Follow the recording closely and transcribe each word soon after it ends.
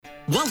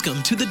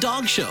Welcome to The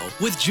Dog Show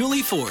with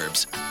Julie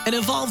Forbes, an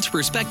evolved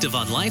perspective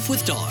on life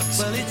with dogs.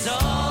 Well, it's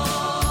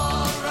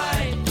all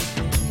right.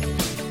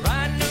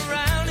 Riding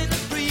around in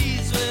the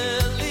breeze.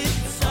 Well,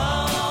 it's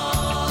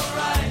all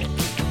right.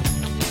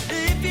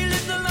 If you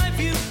live the life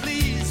you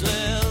please.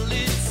 Well,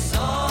 it's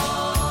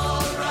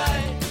all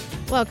right.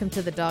 Welcome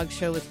to The Dog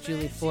Show with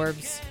Julie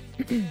Forbes.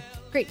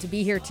 Great to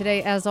be here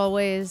today, as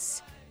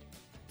always.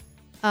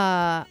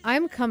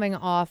 I'm coming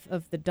off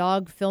of the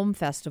Dog Film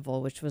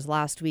Festival, which was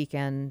last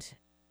weekend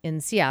in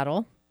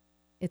Seattle.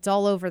 It's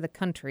all over the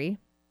country,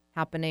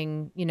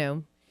 happening,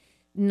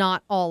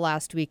 not all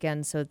last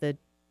weekend, so the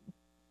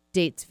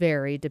dates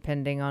vary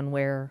depending on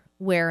where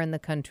in the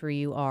country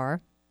you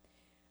are.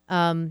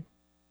 So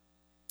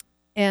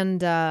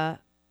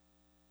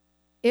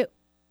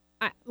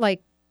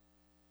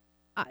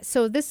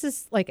this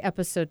is like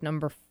episode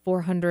number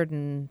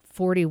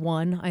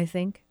 441, I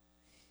think,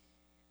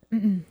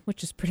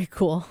 which is pretty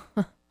cool.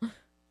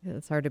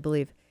 It's hard to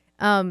believe.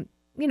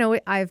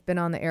 I've been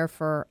on the air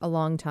for a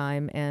long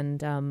time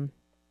and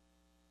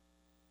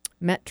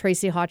met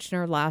Tracy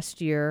Hotchner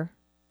last year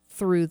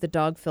through the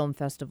Dog Film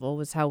Festival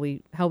was how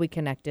we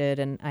connected,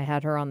 and I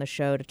had her on the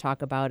show to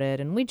talk about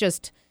it, and we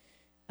just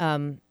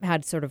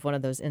had sort of one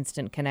of those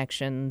instant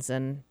connections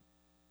and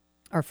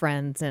are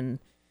friends, and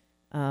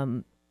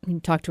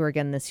talked to her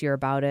again this year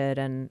about it,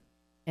 and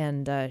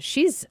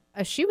she was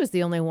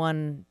the only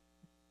one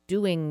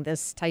doing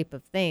this type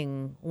of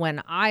thing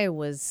when I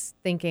was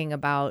thinking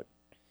about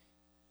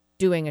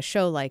doing a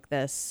show like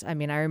this. I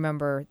mean, I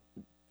remember,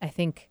 I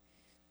think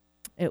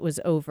it was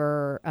it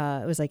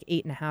was like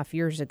 8.5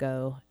 years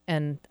ago,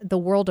 and the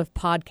world of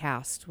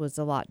podcast was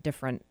a lot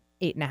different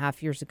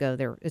 8.5 years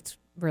ago. It's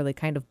really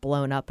kind of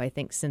blown up, I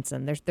think, since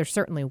then. There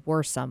certainly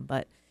were some,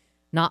 but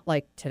not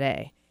like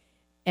today.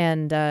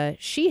 And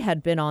she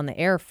had been on the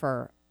air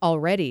for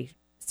already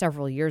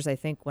several years, I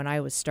think, when I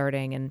was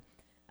starting. And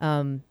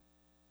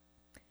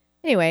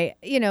anyway,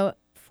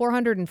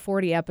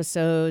 440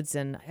 episodes,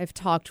 and I've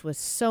talked with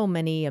so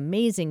many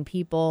amazing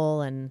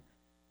people, and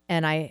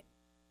I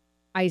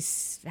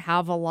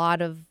have a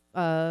lot of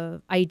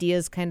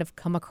ideas kind of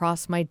come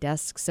across my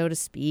desk, so to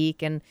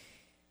speak.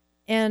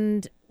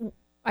 And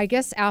I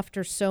guess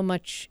after so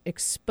much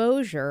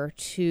exposure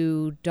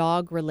to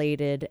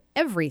dog-related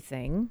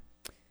everything,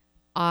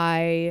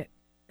 I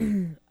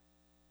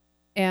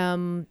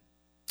am,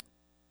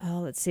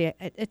 let's see,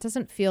 it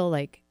doesn't feel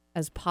like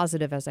as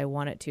positive as I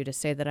want it to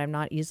say that I'm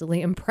not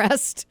easily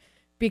impressed,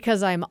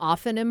 because I'm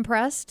often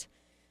impressed.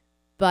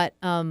 But,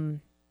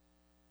 all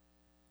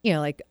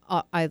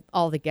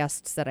the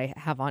guests that I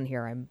have on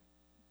here, I'm,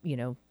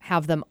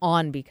 have them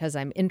on because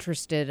I'm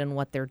interested in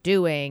what they're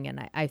doing.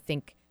 And I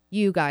think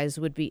you guys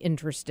would be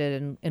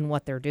interested in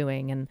what they're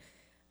doing. And,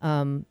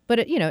 but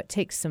it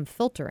takes some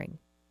filtering.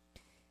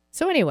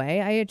 So anyway,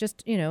 I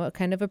just,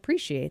 kind of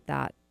appreciate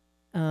that.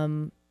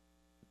 The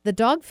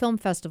Dog Film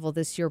Festival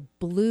this year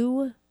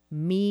blew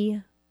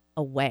me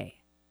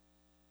away.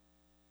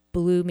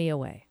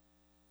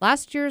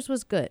 Last year's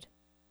was good.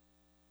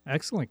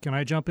 Excellent. Can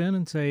I jump in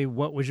and say,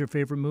 what was your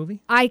favorite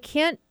movie? I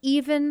can't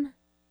even.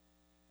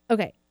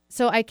 Okay,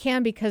 so I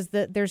can, because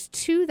there's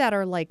two that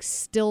are like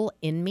still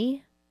in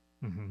me.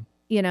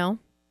 Mm-hmm.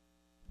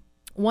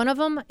 One of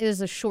them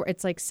is a short.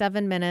 It's like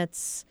 7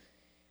 minutes.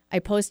 I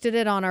posted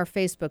it on our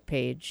Facebook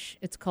page.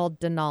 It's called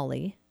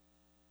Denali.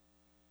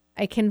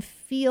 I can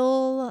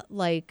feel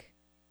like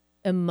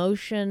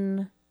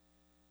emotion,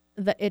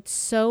 that it's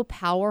so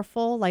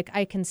powerful. Like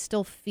I can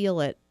still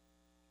feel it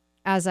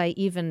as I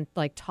even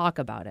like talk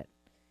about it.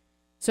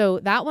 So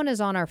that one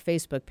is on our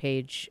Facebook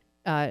page.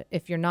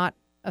 If you're not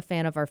a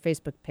fan of our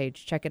Facebook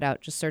page, check it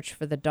out. Just search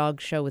for The Dog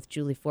Show with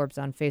Julie Forbes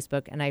on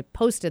Facebook. And I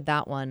posted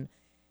that one.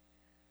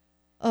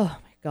 Oh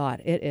my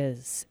God, it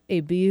is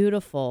a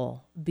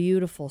beautiful,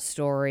 beautiful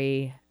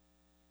story.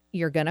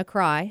 You're going to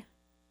cry,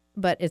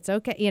 but it's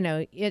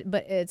okay.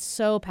 But it's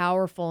so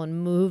powerful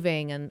and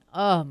moving, and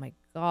oh my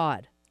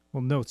God.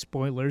 Well, no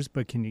spoilers,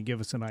 but can you give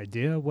us an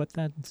idea what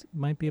that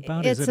might be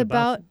about? It's is it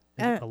about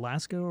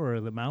Alaska or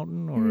the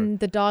mountain? Or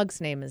the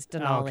dog's name is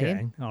Denali.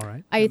 Okay, all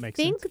right. I makes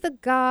think sense. the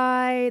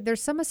guy,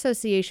 there's some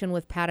association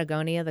with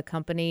Patagonia, the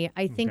company.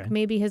 I think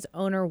maybe his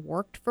owner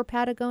worked for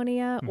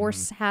Patagonia or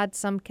had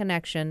some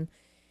connection.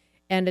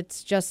 And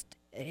it's just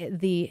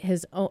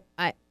his own.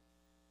 I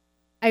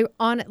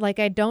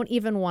don't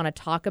even want to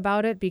talk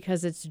about it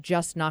because it's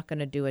just not going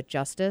to do it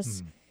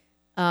justice.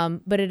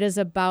 But it is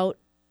about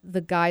the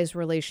guy's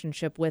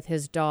relationship with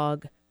his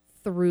dog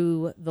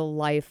through the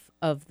life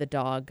of the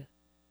dog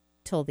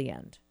till the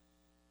end.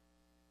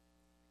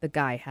 The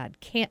guy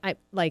had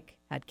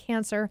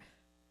cancer.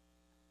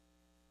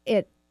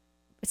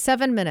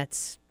 7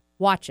 minutes.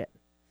 Watch it.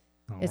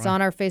 It's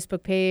on our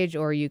Facebook page,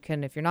 or you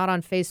can, if you're not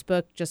on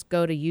Facebook, just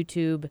go to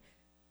YouTube.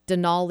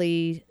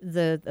 Denali,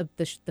 the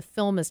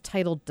film is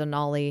titled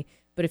Denali,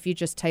 but if you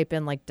just type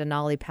in like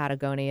Denali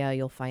Patagonia,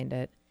 you'll find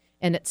it.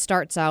 And it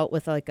starts out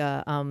with like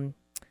a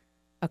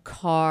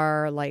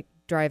car like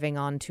driving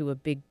onto a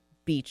big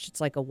beach.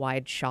 It's like a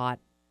wide shot,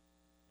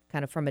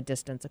 kind of from a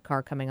distance, a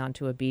car coming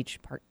onto a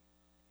beach park.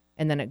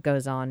 and then it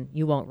goes on.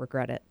 You won't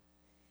regret it.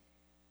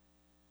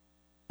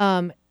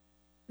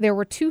 There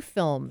were two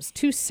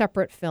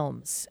separate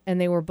films,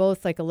 and they were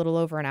both like a little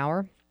over an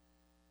hour.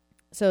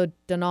 So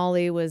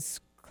Denali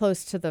was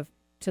close to the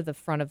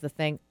front of the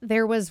thing.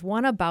 There was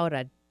one about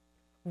a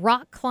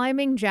rock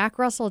climbing Jack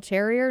Russell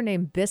Terrier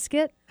named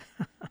Biscuit.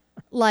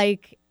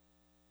 Like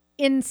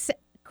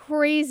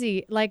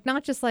crazy, like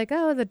not just like,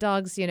 oh, the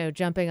dog's,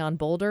 jumping on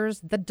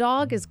boulders. The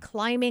dog is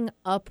climbing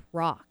up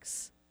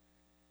rocks.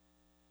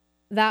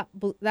 That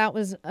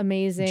was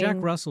amazing. Jack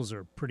Russells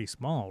are pretty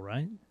small,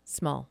 right?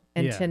 Small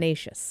and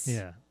tenacious.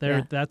 Yeah,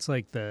 that's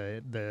like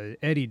the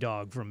Eddie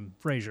dog from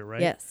Frasier, right?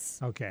 Yes.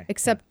 Okay.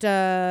 Except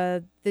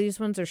these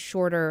ones are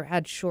shorter.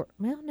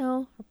 Well,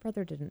 no, her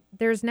brother didn't.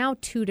 There's now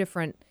two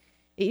different.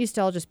 It used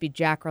to all just be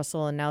Jack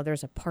Russell, and now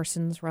there's a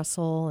Parsons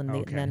Russell,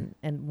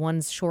 and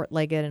one's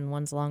short-legged and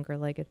one's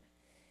longer-legged.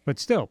 But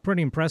still,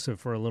 pretty impressive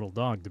for a little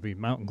dog to be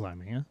mountain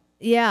climbing, yeah?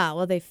 Yeah,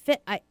 well, they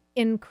fit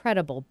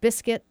incredible.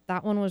 Biscuit,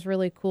 that one was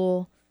really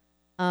cool.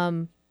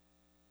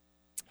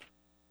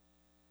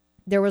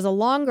 There was a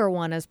longer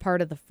one as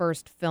part of the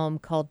first film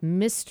called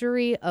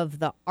Mystery of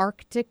the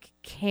Arctic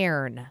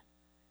Cairn.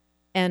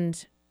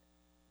 And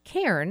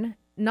cairn,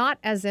 not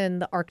as in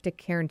the Arctic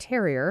Cairn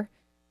Terrier,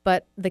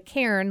 but the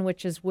cairn,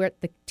 which is where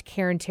the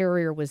Cairn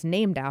Terrier was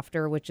named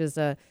after, which is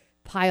a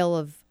pile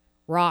of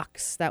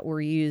rocks that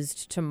were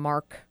used to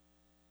mark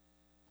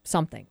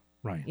something.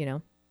 Right.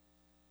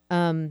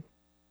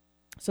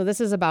 So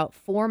this is about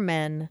four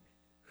men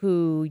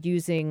who,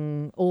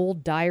 using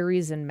old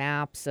diaries and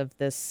maps of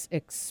this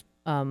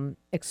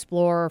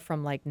explorer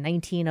from like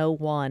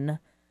 1901,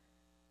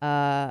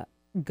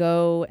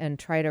 go and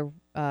try to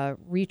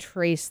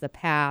retrace the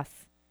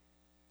path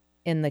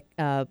in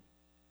the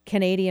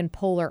Canadian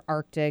polar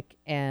Arctic,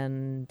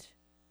 and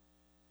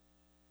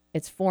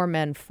it's four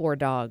men, four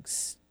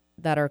dogs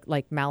that are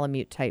like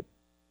Malamute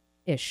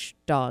type-ish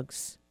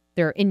dogs.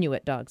 They're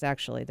Inuit dogs,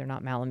 actually. They're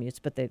not Malamutes,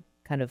 but they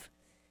kind of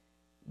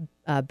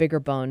bigger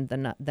boned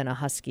than a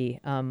husky.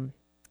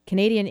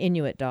 Canadian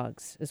Inuit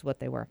dogs is what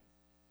they were.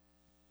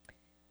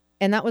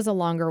 And that was a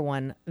longer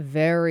one.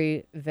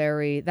 Very,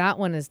 very. That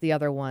one is the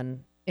other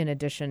one in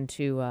addition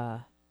to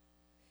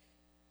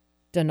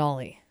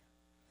Denali.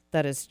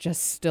 That is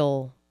just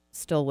still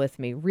with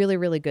me. Really,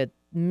 really good.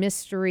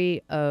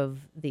 Mystery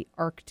of the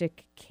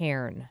Arctic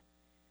Cairn.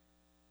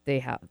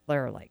 They're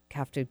like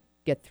have to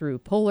get through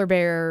polar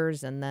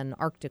bears and then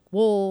Arctic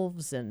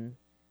wolves, and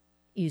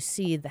you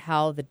see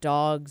how the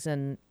dogs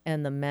and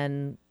the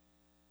men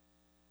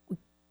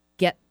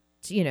get,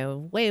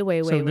 way.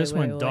 So this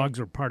one, way. dogs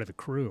were part of the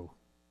crew.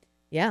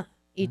 Yeah.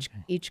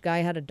 Each guy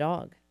had a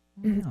dog.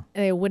 Yeah.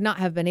 They would not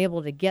have been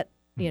able to get,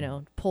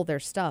 pull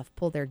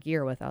their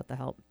gear without the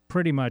help.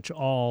 Pretty much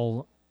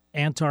all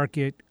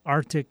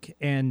Arctic,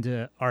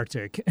 and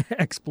Arctic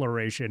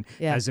exploration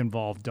has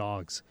involved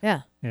dogs.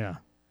 Yeah. Yeah.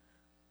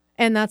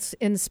 And that's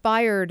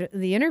inspired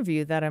the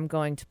interview that I'm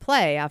going to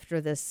play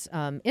after this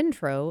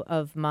intro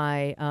of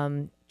my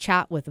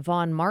chat with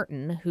Vaughn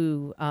Martin,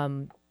 who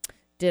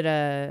did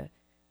a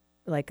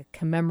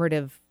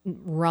commemorative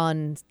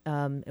run.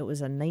 It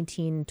was a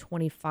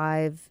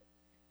 1925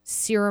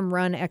 Serum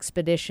run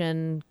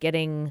expedition,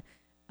 getting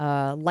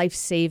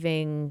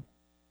life-saving,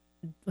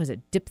 was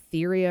it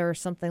diphtheria or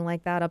something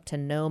like that, up to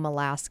Nome,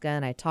 Alaska.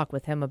 And I talked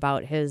with him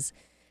about his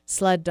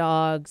sled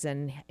dogs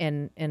and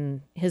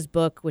his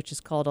book, which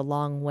is called A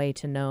Long Way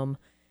to Nome.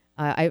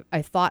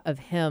 I thought of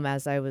him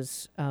as I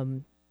was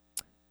kind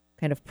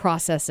of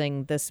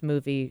processing this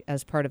movie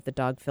as part of the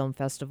Dog Film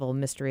Festival,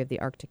 Mystery of the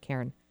Arctic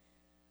Cairn.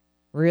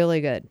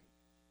 Really good.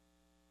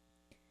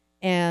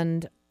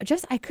 And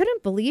I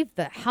couldn't believe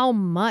how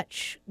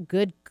much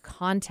good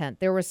content.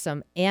 There were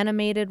some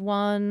animated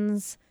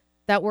ones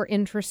that were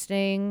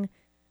interesting.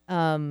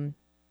 The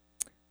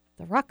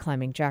rock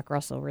climbing Jack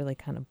Russell really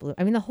kind of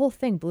the whole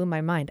thing blew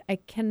my mind. I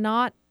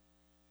cannot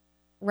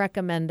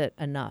recommend it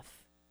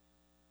enough.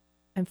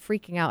 I'm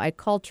freaking out. I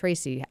called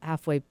Tracy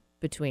halfway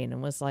between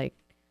and was like,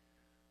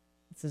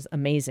 this is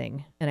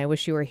amazing. And I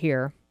wish you were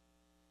here.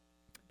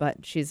 But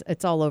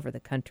it's all over the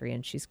country,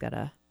 and she's got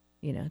to,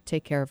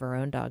 take care of her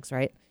own dogs,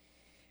 right?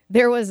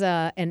 There was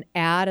an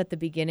ad at the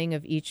beginning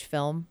of each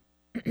film,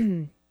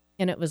 and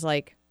it was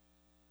like,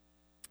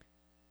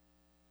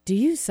 do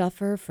you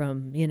suffer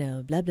from,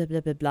 blah, blah,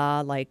 blah, blah,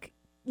 blah, like,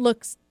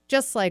 looks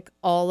just like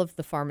all of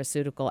the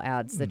pharmaceutical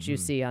ads that you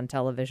see on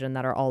television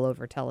that are all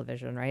over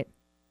television, right?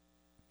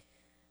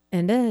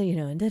 And,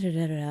 and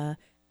da-da-da-da-da.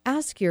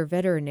 Ask your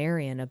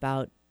veterinarian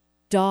about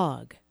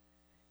dog,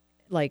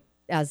 like,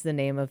 as the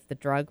name of the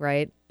drug,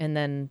 right? And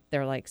then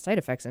they're like side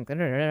effects and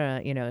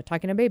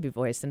talking a baby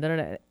voice and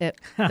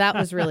that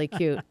was really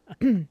cute.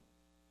 And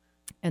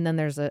then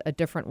there's a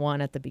different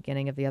one at the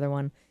beginning of the other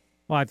one.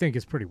 Well, I think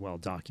it's pretty well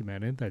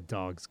documented that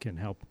dogs can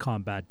help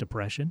combat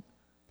depression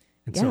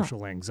and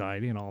social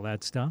anxiety and all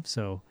that stuff.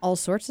 So all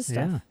sorts of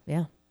stuff.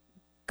 Yeah.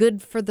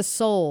 Good for the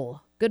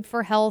soul, good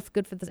for health,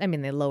 good for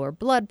they lower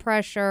blood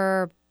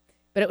pressure,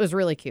 but it was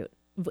really cute.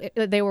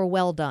 They were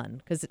well done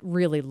because it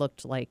really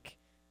looked like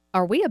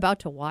are we about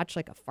to watch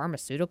like a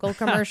pharmaceutical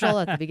commercial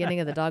at the beginning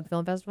of the Dog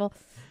Film Festival?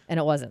 And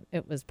it wasn't.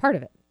 It was part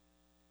of it.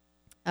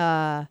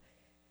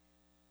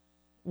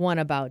 One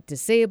about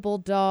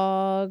disabled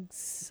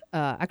dogs.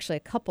 Actually,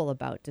 a couple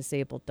about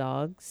disabled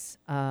dogs.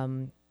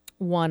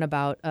 One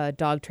about a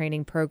dog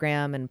training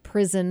program in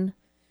prison,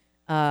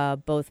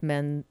 both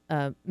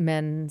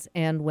men's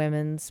and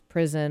women's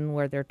prison,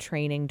 where they're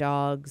training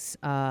dogs,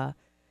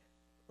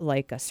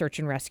 like search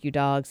and rescue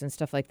dogs and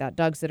stuff like that.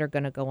 Dogs that are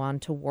going to go on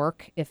to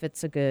work if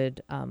it's a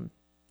good, kind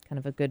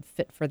of a good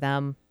fit for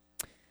them.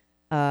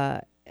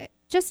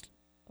 Just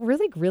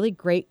really, really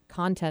great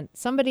content.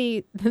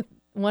 Somebody,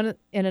 one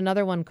in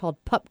another one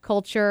called Pup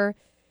Culture.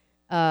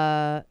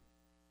 There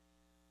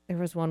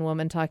was one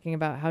woman talking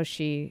about how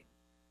she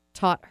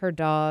taught her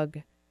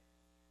dog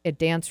a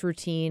dance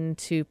routine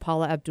to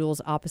Paula Abdul's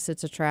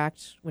Opposites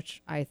Attract,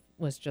 which I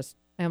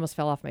almost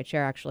fell off my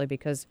chair actually,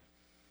 because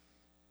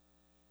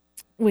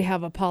we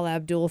have a Paula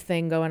Abdul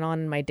thing going on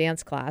in my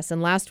dance class.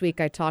 And last week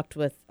I talked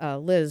with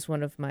Liz,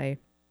 one of my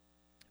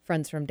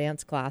friends from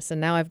dance class,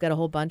 and now I've got a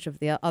whole bunch of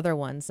the other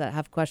ones that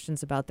have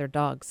questions about their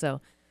dogs.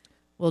 So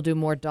we'll do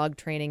more dog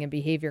training and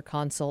behavior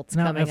consults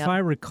coming up. Now, if I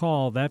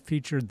recall, that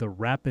featured the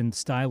rapid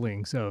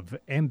stylings of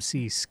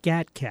MC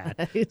Scat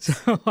Cat.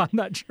 So I'm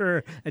not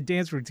sure a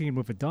dance routine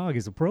with a dog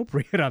is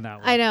appropriate on that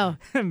one. I know.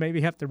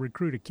 Maybe have to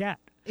recruit a cat.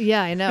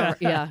 Yeah, I know.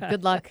 Yeah,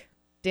 good luck.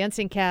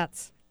 Dancing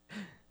cats.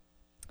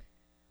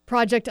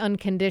 Project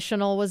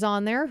Unconditional was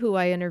on there, who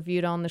I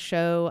interviewed on the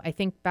show, I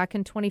think, back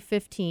in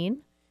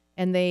 2015.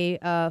 And they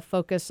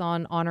focus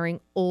on honoring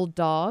old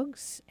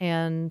dogs.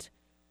 And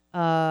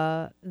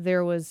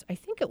there was, I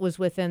think it was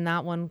within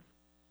that one.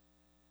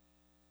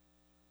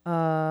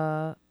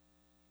 Oh,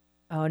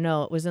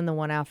 no, it was in the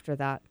one after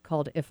that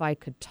called If I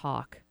Could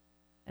Talk.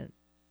 And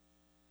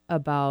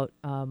about,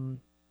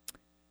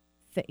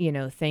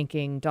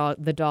 thanking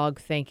the dog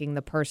thanking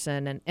the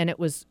person. And it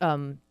was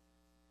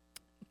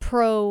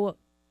pro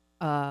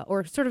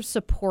or sort of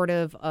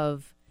supportive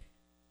of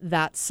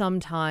that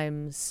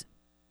sometimes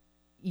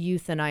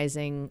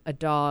euthanizing a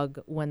dog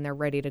when they're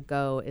ready to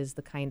go is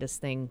the kindest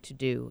thing to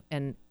do.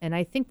 And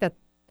I think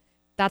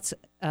that's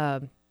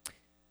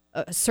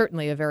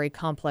certainly a very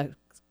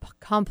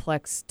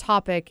complex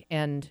topic,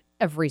 and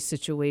every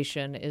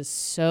situation is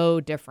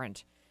so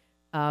different.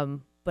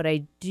 But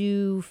I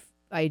do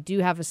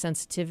have a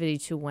sensitivity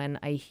to when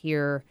I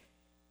hear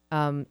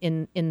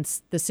in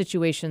the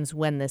situations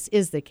when this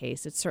is the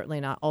case. It's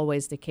certainly not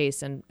always the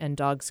case, and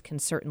dogs can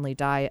certainly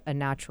die a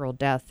natural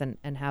death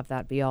and have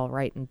that be all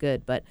right and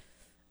good. But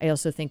I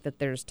also think that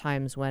there's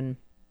times when,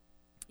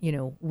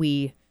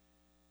 we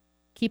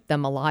keep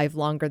them alive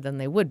longer than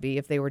they would be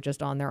if they were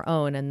just on their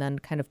own. And then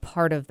kind of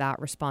part of that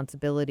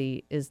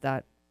responsibility is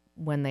that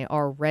when they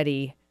are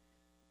ready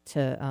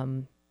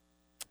to,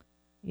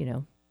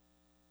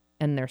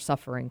 end their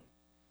suffering.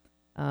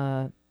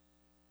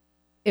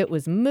 It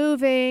was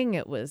moving.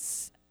 It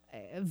was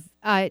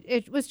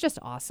just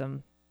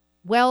awesome.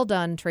 Well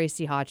done,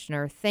 Tracy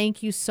Hotchner.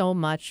 Thank you so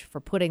much for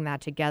putting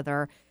that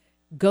together.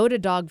 Go to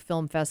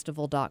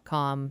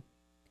dogfilmfestival.com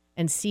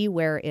and see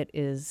where it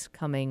is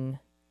coming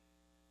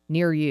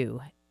near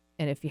you.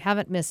 And if you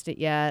haven't missed it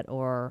yet,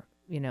 or,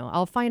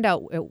 I'll find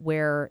out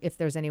if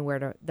there's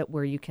anywhere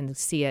where you can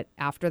see it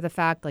after the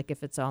fact, like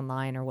if it's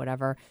online or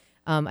whatever.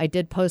 I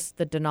did post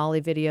the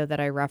Denali video that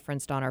I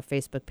referenced on our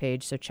Facebook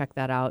page, so check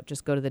that out.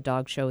 Just go to the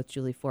Dog Show with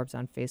Julie Forbes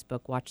on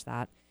Facebook. Watch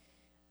that.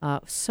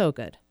 So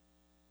good.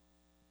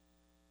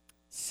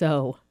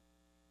 So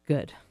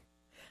good.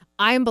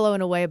 I'm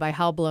blown away by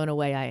how blown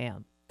away I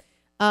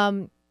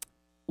am.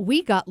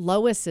 We got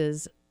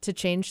Lois's, to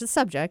change the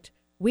subject,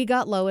 we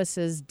got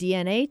Lois's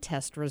DNA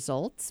test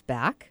results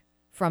back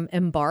from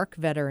Embark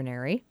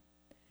Veterinary.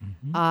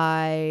 Mm-hmm.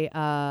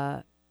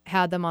 I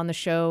had them on the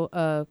show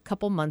a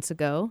couple months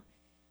ago.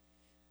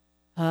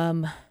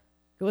 It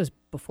was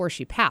before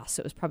she passed,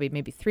 so it was probably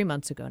maybe 3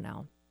 months ago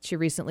now. She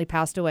recently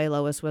passed away.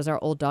 Lois was our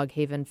old Dog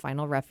Haven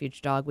final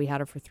refuge dog. We had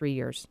her for 3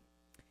 years.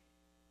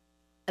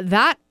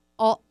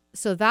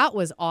 So that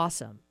was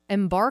awesome.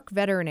 Embark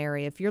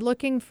Veterinary, if you're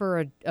looking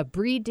for a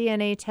breed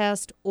DNA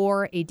test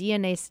or a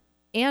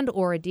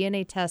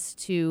DNA test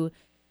to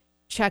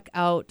check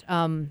out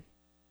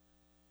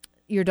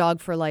your dog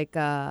for like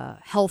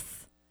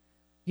health,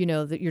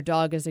 that your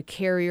dog is a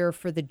carrier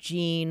for the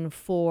gene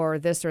for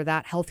this or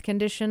that health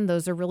condition,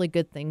 those are really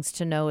good things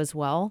to know as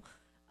well.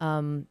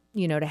 To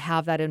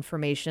have that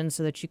information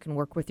so that you can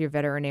work with your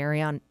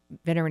veterinarian.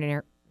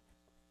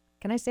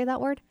 Can I say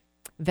that word?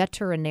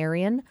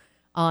 Veterinarian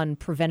on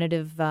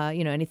preventative,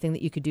 anything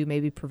that you could do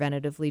maybe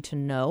preventatively to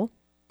know.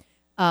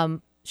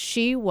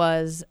 She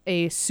was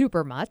a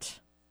super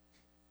mutt,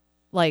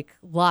 like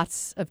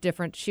lots of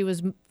different. She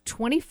was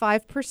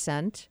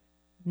 25%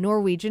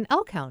 Norwegian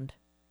Elkhound.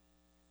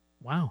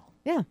 Wow.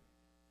 Yeah.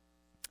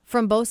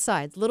 From both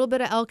sides. A little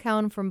bit of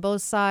Elkhound from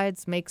both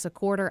sides makes a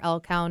quarter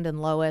Elkhound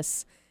and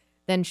Lois.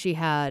 Then she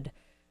had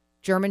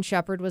German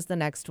Shepherd was the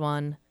next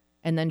one.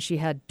 And then she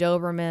had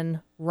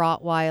Doberman,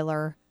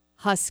 Rottweiler,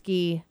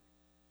 Husky,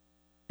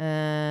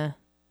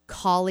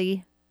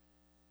 Collie,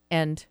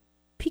 and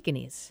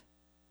Pekingese.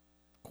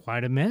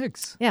 Quite a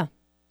mix. Yeah.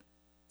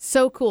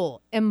 So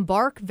cool.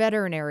 Embark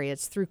Veterinary.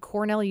 It's through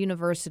Cornell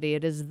University.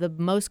 It is the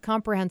most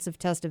comprehensive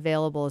test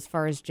available as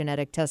far as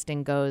genetic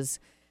testing goes.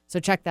 So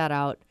check that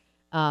out.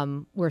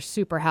 We're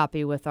super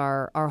happy with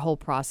our whole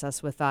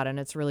process with that, and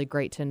it's really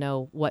great to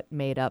know what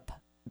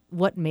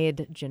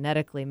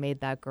genetically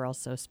made that girl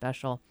so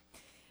special.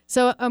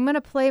 So I'm going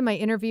to play my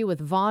interview with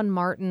Vaughn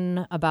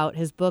Martin about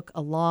his book,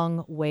 A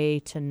Long Way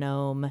to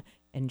Nome.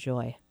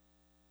 Enjoy.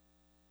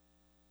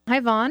 Hi,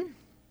 Vaughn.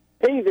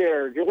 Hey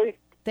there, Julie.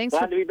 Thanks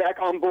Glad to be back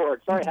on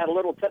board. Sorry, I had a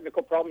little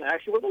technical problem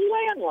actually with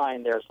the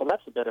landline there, so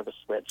that's a bit of a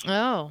switch.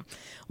 Oh,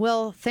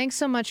 well, thanks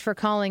so much for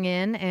calling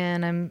in,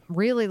 and I'm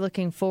really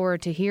looking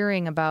forward to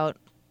hearing about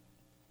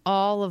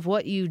all of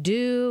what you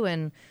do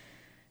and,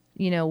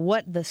 you know,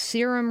 what the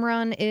Serum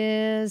Run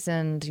is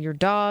and your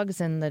dogs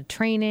and the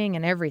training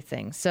and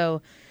everything.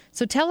 So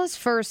tell us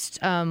first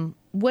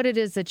what it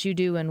is that you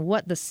do and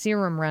what the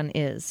Serum Run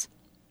is.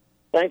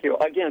 Thank you.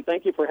 Again,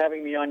 thank you for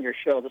having me on your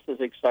show. This is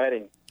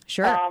exciting.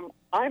 Sure.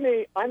 I'm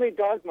a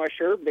dog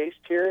musher based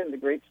here in the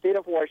great state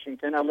of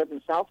Washington. I live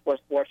in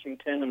southwest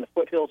Washington in the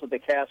foothills of the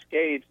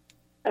Cascades.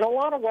 And a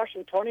lot of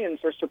Washingtonians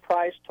are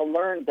surprised to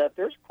learn that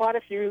there's quite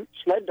a few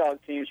sled dog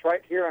teams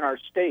right here in our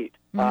state.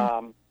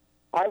 Mm-hmm.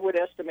 I would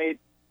estimate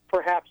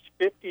perhaps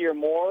 50 or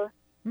more.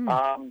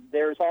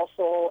 There's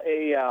also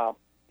a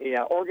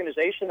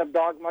organization of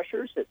dog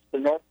mushers. It's the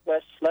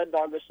Northwest Sled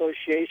Dog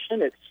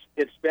Association.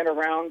 It's been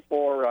around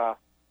for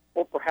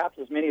perhaps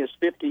as many as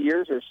 50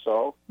 years or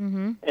so.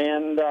 Mm-hmm.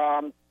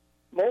 And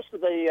most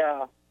of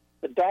the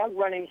dog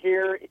running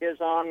here is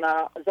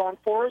on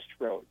forest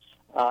roads.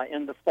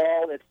 In the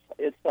fall,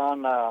 it's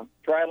on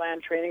dry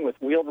land training with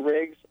wheeled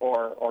rigs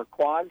or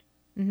quads.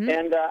 Mm-hmm.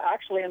 And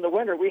actually, in the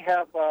winter, we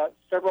have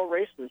several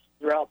races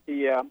throughout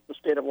the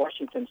state of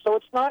Washington. So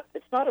it's not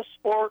a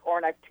sport or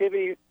an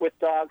activity with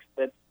dogs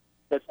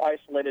that's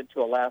isolated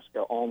to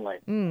Alaska only.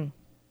 Mm.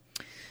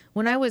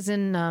 When I was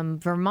in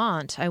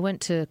Vermont, I went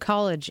to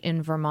college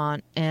in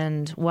Vermont,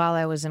 and while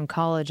I was in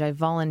college, I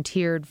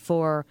volunteered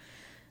for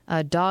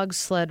a dog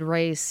sled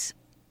race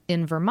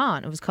in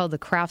Vermont. It was called the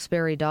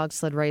Craftsbury Dog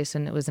Sled Race,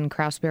 and it was in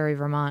Craftsbury,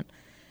 Vermont.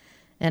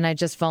 And I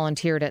just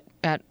volunteered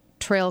at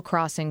trail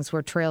crossings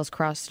where trails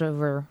crossed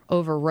over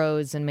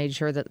roads and made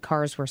sure that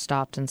cars were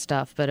stopped and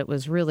stuff. But it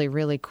was really,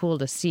 really cool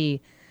to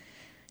see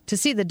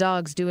the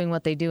dogs doing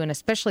what they do, and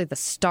especially the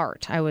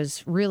start. I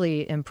was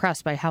really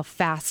impressed by how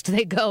fast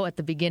they go at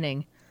the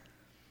beginning.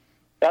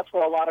 That's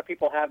what a lot of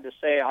people have to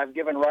say. I've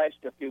given rides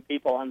to a few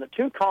people, and the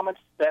two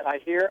comments that I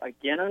hear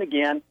again and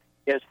again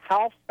is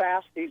how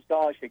fast these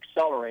dogs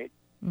accelerate.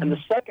 Mm-hmm. And the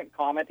second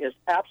comment is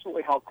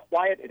absolutely how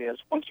quiet it is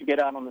once you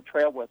get out on the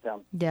trail with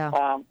them.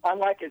 Yeah.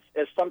 Unlike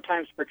it's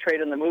sometimes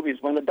portrayed in the movies,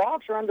 when the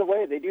dogs are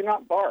underway, they do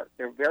not bark.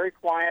 They're very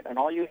quiet, and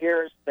all you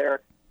hear is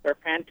they're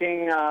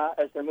panting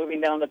as they're moving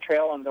down the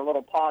trail and their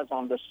little paws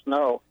on the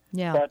snow.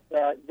 Yeah.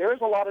 But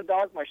there's a lot of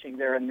dog mushing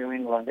there in New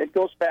England. It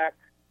goes back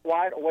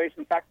quite a ways.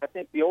 In fact, I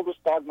think the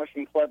oldest dog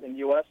mushing club in the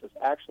U.S. is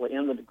actually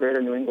in the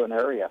greater New England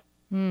area.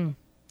 Mm.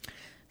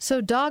 So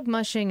dog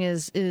mushing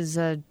is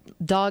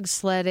dog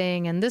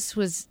sledding, and this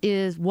was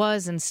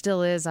and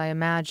still is, I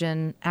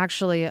imagine,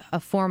 actually a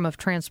form of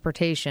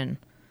transportation,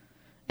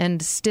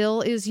 and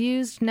still is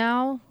used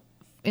now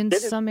in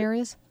some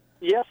areas?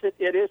 Yes,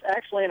 it is.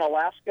 Actually, in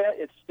Alaska,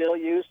 it's still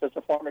used as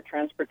a form of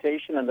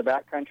transportation in the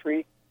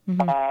backcountry.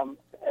 Mm-hmm.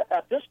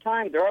 At this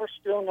time, there are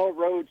still no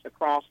roads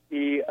across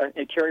the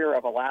interior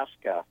of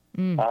Alaska.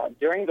 Mm.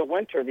 During the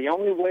winter, the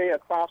only way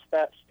across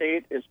that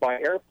state is by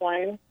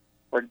airplane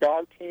or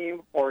dog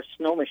team or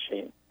snow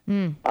machine.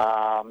 Mm.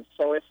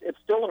 So it's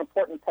still an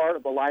important part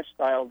of the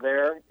lifestyle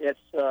there. It's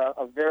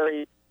a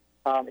very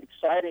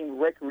exciting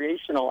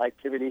recreational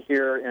activity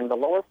here in the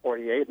lower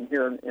 48 and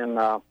here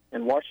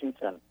in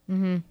Washington.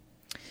 Mm-hmm.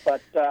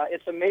 But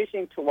it's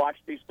amazing to watch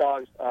these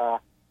dogs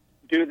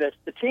do this.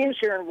 The teams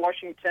here in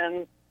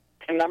Washington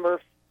can number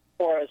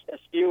for as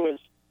few as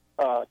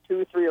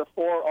 2, 3, or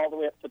 4, all the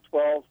way up to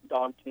 12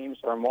 dog teams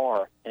or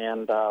more.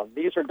 And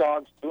these are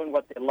dogs doing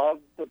what they love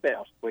the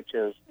best, which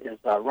is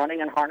running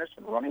in harness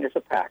and running as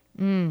a pack.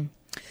 Mm.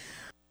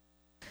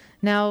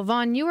 Now,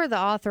 Vaughn, you are the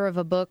author of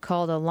a book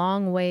called A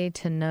Long Way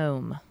to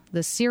Nome,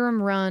 the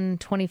Serum Run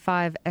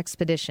 25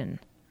 Expedition.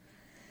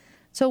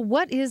 So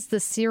what is the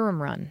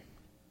Serum Run?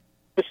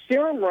 The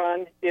Serum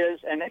Run is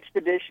an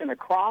expedition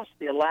across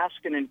the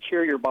Alaskan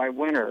interior by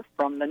winter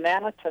from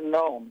Nenana to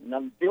Nome.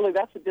 Now, really,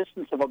 that's a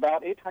distance of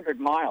about 800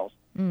 miles.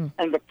 Mm.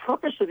 And the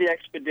purpose of the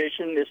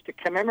expedition is to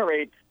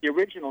commemorate the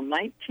original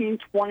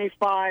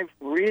 1925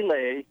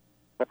 relay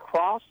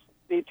across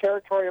the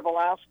territory of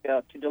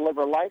Alaska to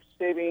deliver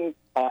life-saving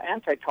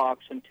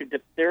antitoxin to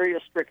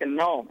diphtheria-stricken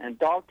Nome. And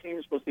dog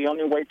teams was the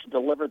only way to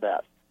deliver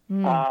that.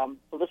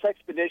 So this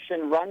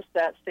expedition runs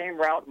that same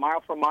route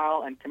mile for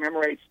mile and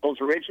commemorates those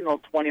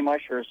original 20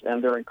 mushers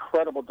and their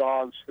incredible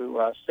dogs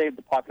who saved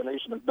the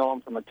population of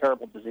Nome from a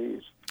terrible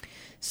disease.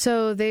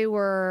 So they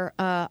were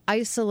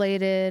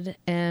isolated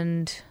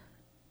and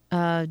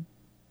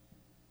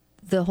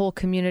the whole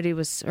community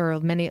was, or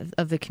many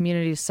of the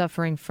community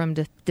suffering from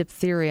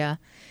diphtheria,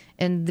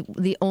 and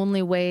the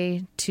only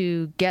way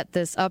to get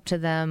this up to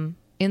them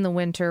in the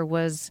winter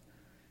was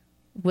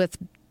with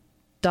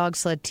dog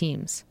sled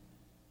teams.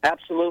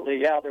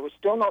 Absolutely, yeah. There was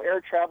still no air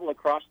travel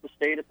across the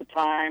state at the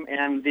time,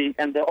 and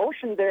the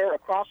ocean there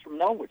across from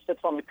Nome, which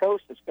sits on the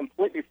coast, is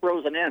completely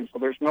frozen in, so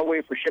there's no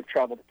way for ship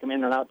travel to come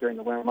in and out during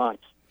the winter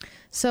months.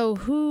 So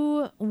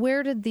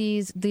where did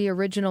the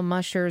original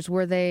mushers,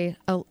 were they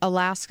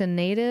Alaskan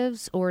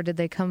natives, or did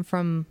they come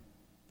from,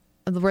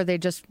 were they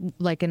just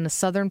like in the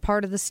southern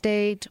part of the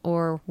state,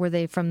 or were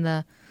they from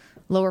the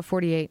lower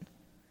 48?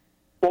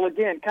 Well,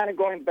 again, kind of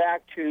going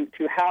back to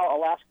how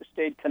Alaska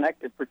stayed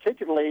connected,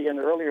 particularly in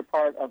the earlier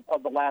part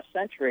of the last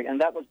century,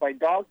 and that was by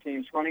dog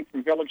teams running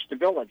from village to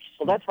village.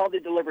 So that's how they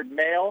delivered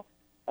mail,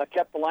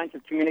 kept the lines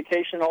of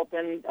communication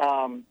open,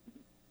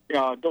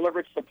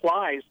 delivered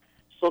supplies.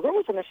 So there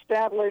was an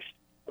established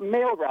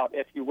mail route,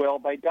 if you will,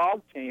 by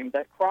dog team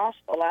that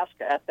crossed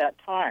Alaska at that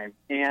time.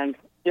 And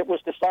it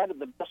was decided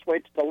the best way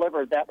to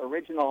deliver that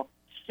original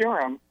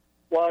serum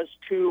was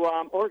to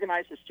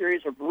organize a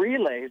series of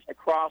relays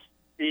across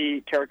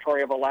the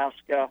territory of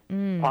Alaska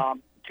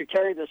to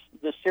carry this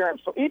serum.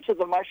 So each of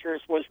the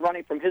mushers was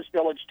running from his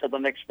village to the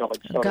next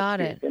village. So Got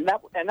it. And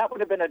that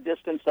would have been a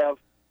distance of,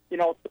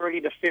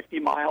 30 to 50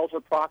 miles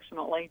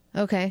approximately.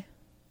 Okay.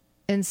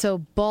 And so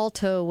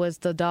Balto was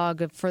the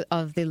dog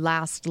of the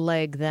last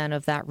leg then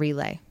of that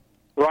relay.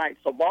 Right.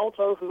 So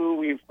Balto, who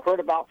we've heard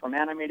about from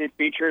animated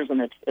features,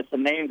 and it's a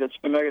name that's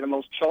familiar to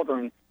most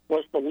children,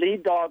 was the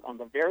lead dog on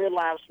the very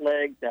last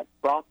leg that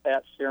brought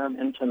that serum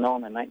into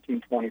Nome in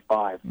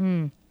 1925.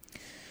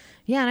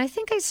 Yeah, and I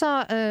think I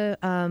saw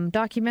a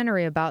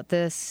documentary about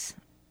this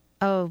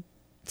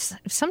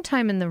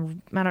sometime in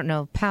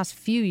the, past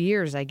few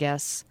years, I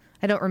guess.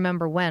 I don't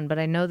remember when, but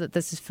I know that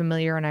this is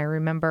familiar, and I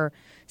remember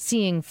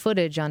seeing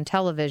footage on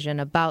television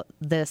about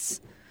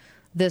this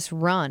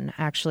run,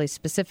 actually,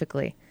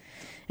 specifically.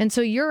 And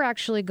so you're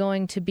actually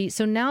going to be,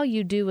 so now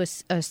you do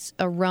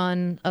a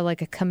run,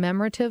 like a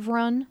commemorative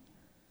run?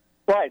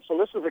 Right, so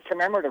this is a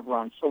commemorative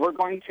run. So we're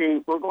going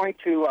to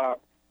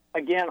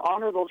again,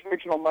 honor those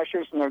original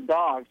mushers and their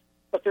dogs.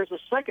 But there's a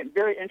second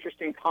very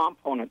interesting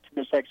component to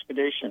this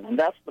expedition, and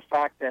that's the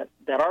fact that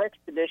our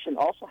expedition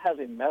also has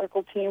a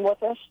medical team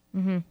with us.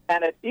 Mm-hmm.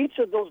 And at each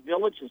of those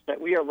villages that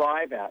we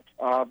arrive at,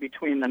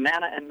 between the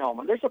Nana and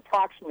Nome, and there's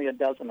approximately a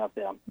dozen of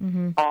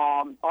them,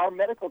 our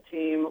medical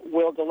team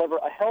will deliver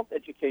a health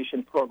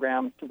education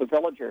program to the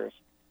villagers.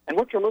 And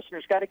what your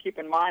listeners got to keep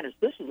in mind is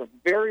this is a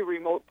very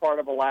remote part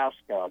of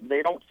Alaska.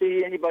 They don't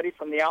see anybody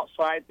from the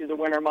outside through the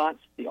winter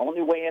months. The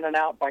only way in and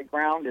out by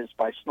ground is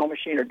by snow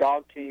machine or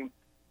dog team.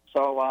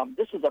 So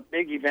this is a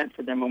big event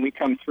for them when we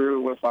come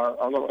through with our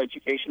little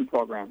education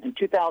program. In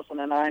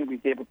 2009, we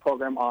gave a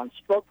program on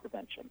stroke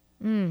prevention.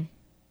 And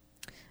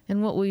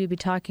what will you be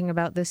talking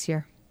about this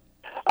year?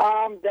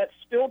 That's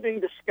still being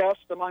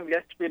discussed among the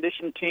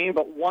expedition team,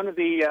 but one of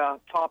the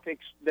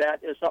topics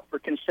that is up for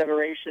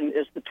consideration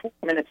is the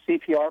 20-minute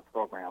CPR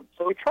program.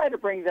 So we try to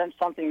bring them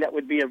something that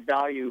would be of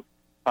value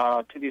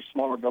to these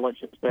smaller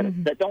villages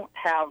that don't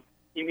have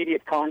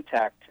immediate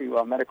contact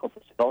to medical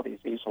facilities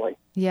easily.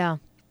 Yeah.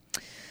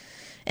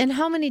 And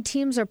how many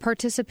teams are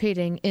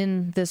participating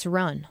in this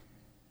run?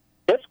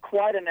 It's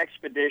quite an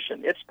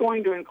expedition. It's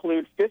going to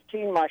include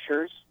 15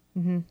 mushers,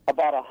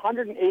 about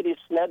 180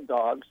 sled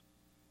dogs,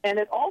 and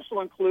it also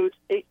includes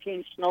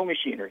 18 snow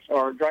machiners,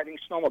 or driving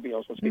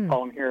snowmobiles, as we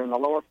call them here in the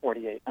lower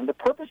 48. And the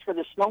purpose for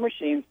the snow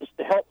machines is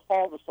to help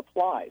haul the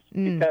supplies,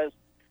 because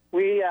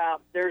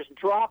there's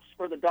drops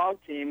for the dog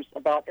teams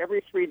about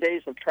every 3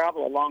 days of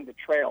travel along the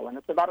trail, and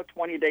it's about a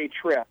 20-day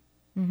trip.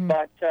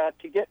 But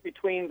to get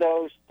between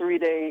those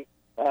 3-day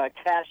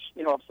cache,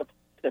 of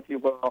supplies, if you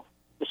will,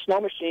 the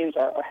snow machines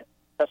are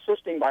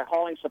assisting by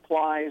hauling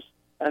supplies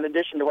in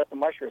addition to what the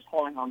musher is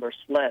hauling on their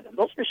sled. And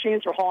those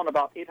machines are hauling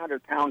about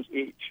 800 pounds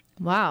each.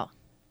 Wow.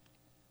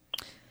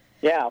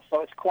 Yeah,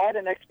 so it's quite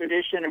an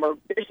expedition, and we're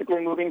basically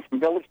moving from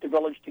village to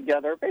village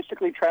together,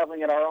 basically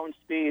traveling at our own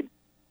speed.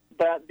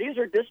 But these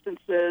are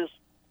distances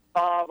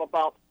of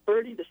about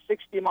 30 to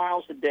 60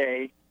 miles a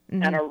day,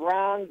 and a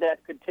run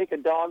that could take a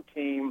dog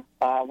team.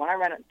 When I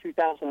ran it in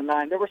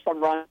 2009, there were some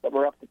runs that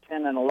were up to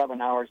 10 and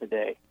 11 hours a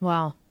day.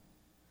 Wow.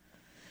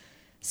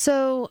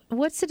 So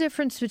what's the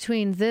difference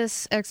between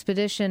this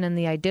expedition and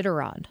the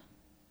Iditarod?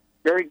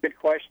 Very good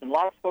question. A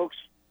lot of folks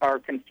are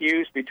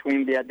confused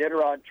between the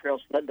Iditarod Trail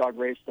Sled Dog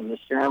Race and the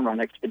Serum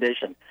Run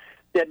expedition.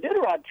 The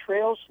Iditarod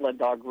Trail Sled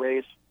Dog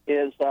Race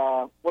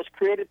was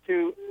created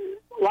to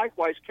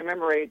likewise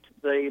commemorate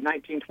the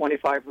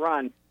 1925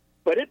 run,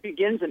 but it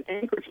begins in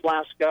Anchorage,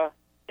 Alaska,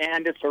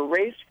 and it's a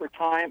race for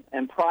time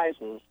and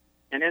prizes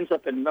and ends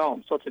up in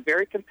Nome. So it's a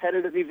very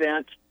competitive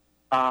event,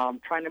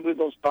 trying to move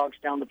those dogs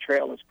down the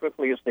trail as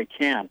quickly as they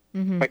can.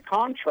 By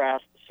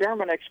contrast, the Serum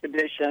Run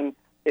expedition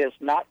is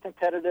not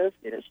competitive.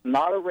 It is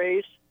not a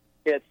race.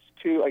 It's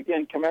to,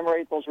 again,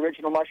 commemorate those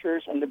original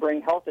mushers and to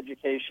bring health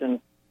education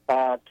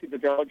to the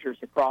villagers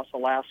across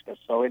Alaska.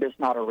 So it is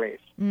not a race.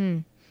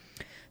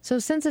 So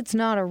since it's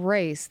not a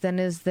race, then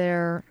is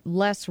there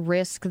less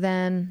risk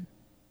then,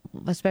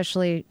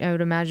 especially I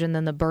would imagine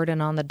then the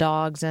burden on the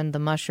dogs and the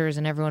mushers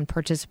and everyone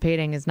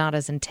participating is not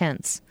as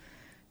intense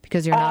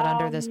because you're not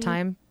under this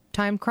time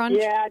crunch?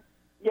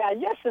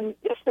 Yes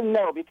and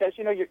no, because,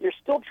 you're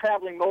still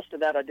traveling most of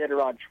that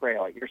Iditarod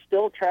Trail. You're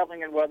still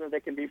traveling in weather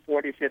that can be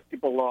 40, 50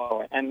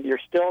 below, and you're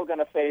still going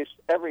to face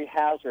every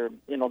hazard,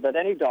 that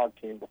any dog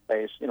team will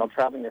face,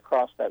 traveling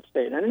across that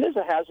state. And it is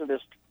a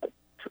hazardous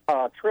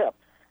trip.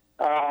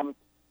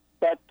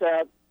 But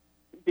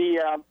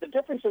the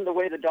difference in the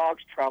way the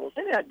dogs travel is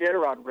in that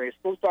Iditarod race,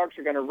 those dogs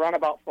are going to run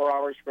about 4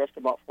 hours, rest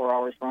about 4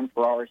 hours, run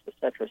 4 hours, et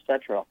cetera, et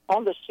cetera.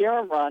 On the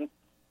Serum run,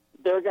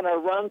 they're going to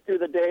run through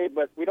the day,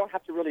 but we don't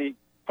have to really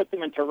put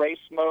them into race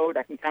mode.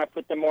 I can kind of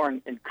put them more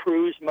in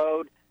cruise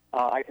mode.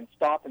 I can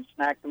stop and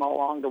snack them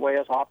along the way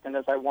as often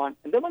as I want.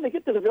 And then when they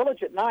get to the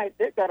village at night,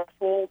 they've got a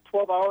full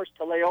 12 hours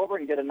to lay over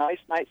and get a nice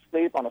night's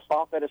sleep on a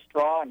soft bed of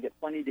straw and get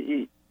plenty to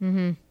eat.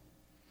 Mm-hmm.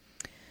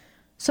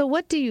 So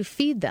what do you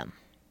feed them?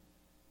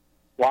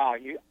 Wow,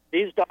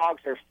 these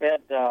dogs are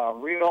fed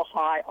real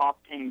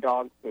high-octane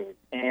dog food.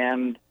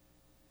 And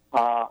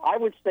I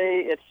would say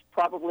it's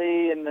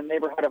probably in the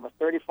neighborhood of a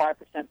 35%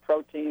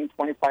 protein,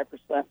 25%,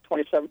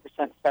 27%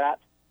 fat.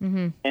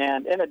 Mm-hmm.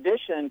 And in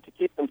addition, to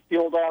keep them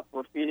fueled up,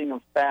 we're feeding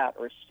them fat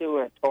or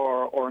suet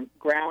or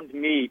ground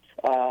meat,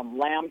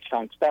 lamb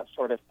chunks, that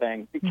sort of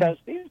thing. Because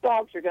these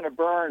dogs are going to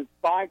burn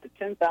 5,000 to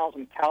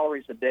 10,000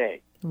 calories a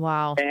day.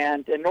 Wow.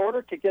 And in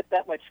order to get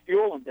that much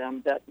fuel in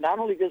them, that not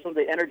only gives them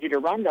the energy to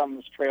run down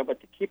this trail, but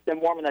to keep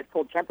them warm in that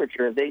cold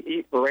temperature, they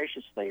eat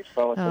voraciously.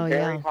 So it's a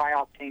very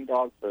high-octane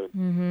dog food.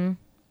 Mm-hmm.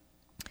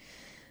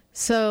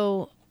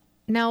 So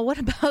now what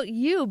about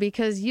you?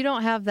 Because you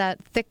don't have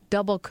that thick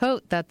double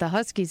coat that the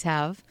Huskies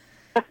have.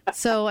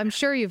 So I'm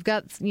sure you've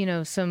got,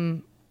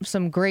 some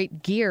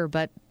great gear,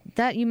 but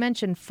that you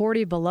mentioned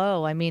 40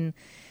 below. I mean,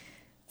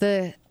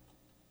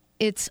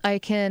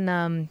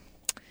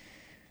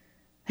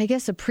 I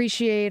guess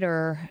appreciate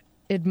or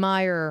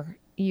admire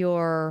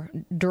your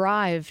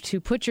drive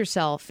to put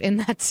yourself in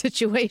that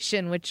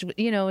situation, which,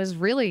 is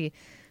really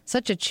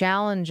such a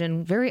challenge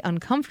and very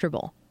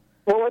uncomfortable.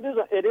 Well,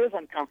 it is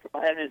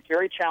uncomfortable, and it's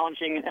very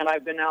challenging, and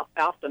I've been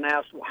often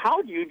asked, well,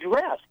 how do you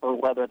dress for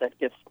weather that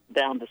gets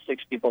down to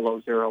 60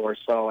 below zero or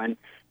so? And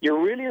you're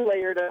really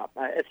layered up.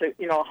 It's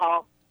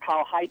how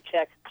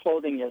high-tech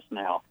clothing is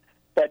now.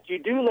 But you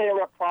do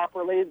layer up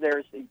properly.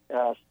 There's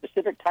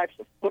specific types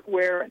of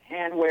footwear and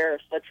handwear,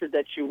 et cetera,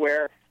 that you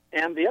wear.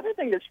 And the other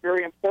thing that's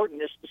very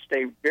important is to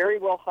stay very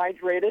well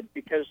hydrated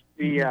because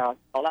the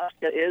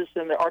Alaska is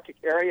in the Arctic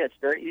area. It's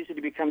very easy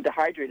to become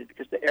dehydrated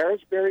because the air is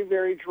very,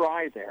 very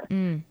dry there.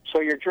 So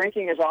you're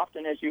drinking as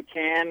often as you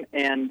can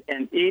and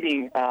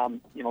eating,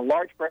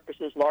 large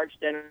breakfasts, large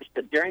dinners.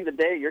 But during the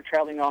day, you're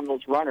traveling on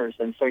those runners,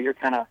 and so you're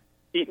kind of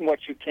eating what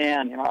you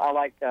can. I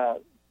like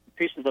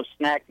pieces of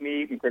snack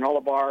meat and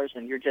granola bars,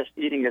 and you're just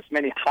eating as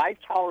many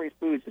high-calorie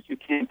foods as you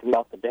can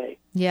throughout the day.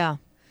 Yeah.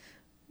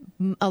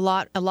 A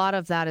lot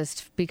of that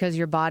is because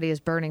your body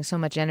is burning so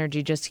much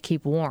energy just to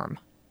keep warm.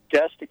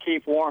 Just to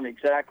keep warm,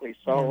 exactly.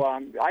 So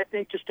I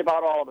think just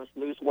about all of us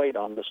lose weight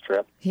on this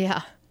trip.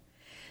 Yeah.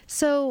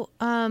 So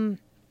now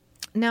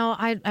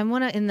I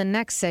want to, in the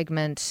next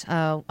segment,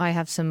 I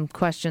have some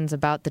questions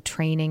about the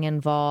training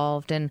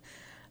involved. And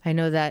I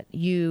know that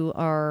you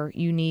are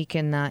unique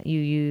in that you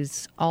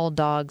use all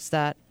dogs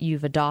that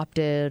you've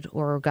adopted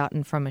or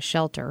gotten from a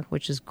shelter,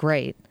 which is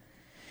great.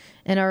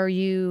 And are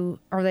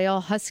they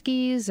all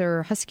Huskies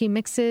or Husky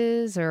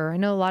mixes? Or I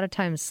know a lot of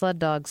times sled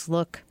dogs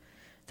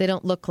they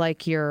don't look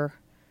like your,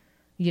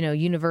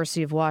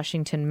 University of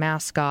Washington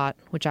mascot,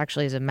 which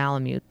actually is a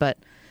Malamute, but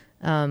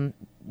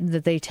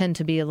that they tend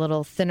to be a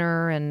little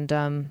thinner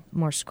and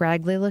more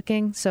scraggly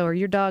looking. So are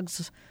your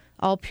dogs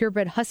all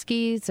purebred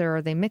Huskies or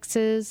are they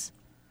mixes?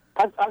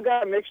 I've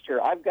got a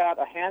mixture. I've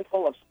got a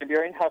handful of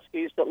Siberian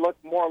Huskies that look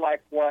more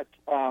like what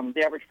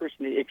the average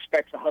person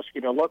expects a Husky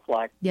to look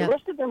like. Yeah. The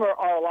rest of them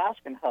are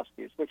Alaskan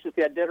Huskies, which is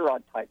the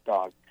Iditarod-type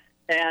dog.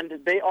 And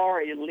they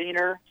are a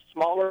leaner,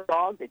 smaller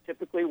dog. They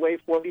typically weigh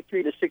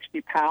 43 to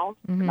 60 pounds,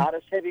 not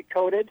as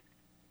heavy-coated,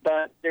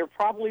 but they're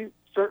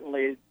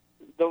certainly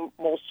the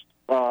most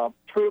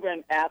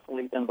proven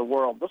athlete in the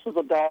world. This is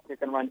a dog that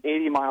can run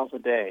 80 miles a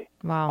day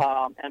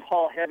and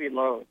haul heavy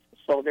loads.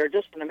 So they're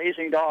just an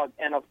amazing dog.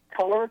 And of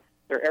color,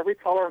 they're every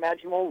color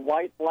imaginable,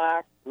 white,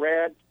 black,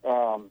 red,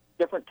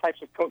 different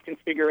types of coat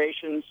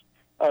configurations.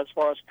 As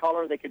far as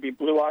color, they could be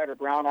blue-eyed or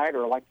brown-eyed,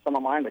 or like some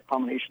of mine, the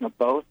combination of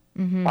both.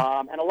 And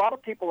a lot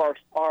of people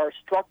are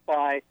struck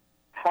by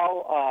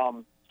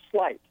how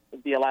slight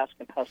the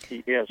Alaskan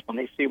Husky is when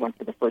they see one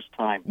for the first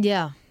time.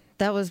 Yeah,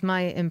 that was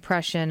my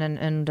impression,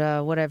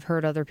 and what I've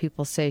heard other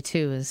people say,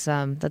 too, is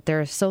that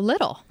they're so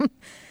little.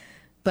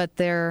 But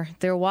they're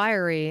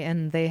wiry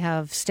and they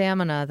have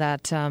stamina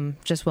that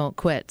just won't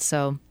quit.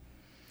 So,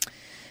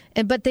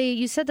 but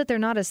you said that they're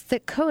not as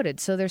thick coated,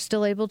 so they're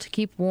still able to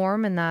keep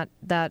warm in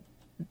that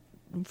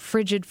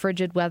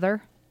frigid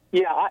weather.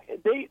 Yeah,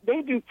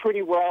 they do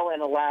pretty well in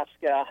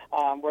Alaska,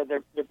 where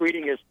the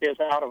breeding is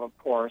out of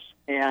course,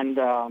 and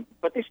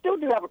but they still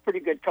do have a pretty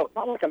good coat.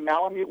 Not like a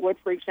Malamute would,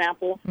 for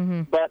example,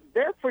 but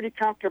they're pretty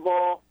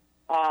comfortable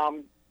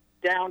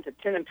down to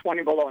 10 and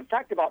 20 below. In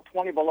fact, about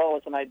 20 below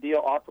is an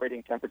ideal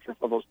operating temperature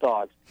for those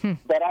dogs.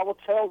 But I will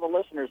tell the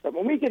listeners that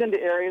when we get into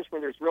areas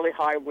where there's really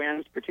high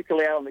winds,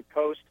 particularly out on the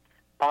coast,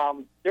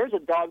 there's a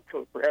dog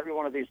coat for every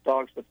one of these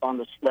dogs that's on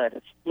the sled.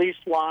 It's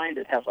fleece-lined.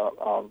 It has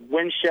a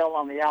wind shell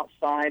on the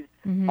outside.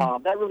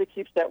 That really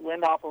keeps that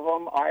wind off of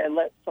them. I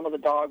let some of the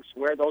dogs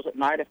wear those at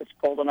night if it's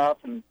cold enough,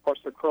 and, of course,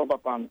 they're curled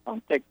up on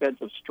thick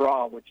beds of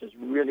straw, which is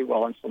really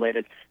well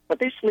insulated. But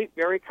they sleep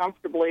very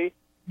comfortably,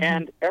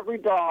 and every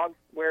dog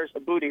wears a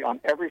bootie on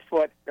every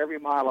foot, every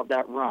mile of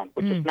that run,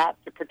 which is not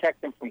to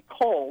protect them from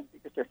cold,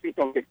 because their feet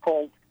don't get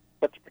cold,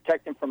 but to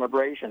protect them from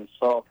abrasions.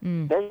 So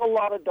there's a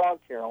lot of dog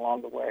care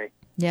along the way.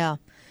 Yeah.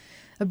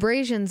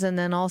 Abrasions, and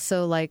then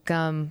also like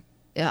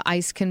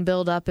ice can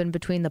build up in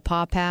between the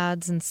paw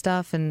pads and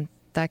stuff, and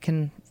that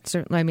can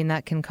certainly,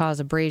 that can cause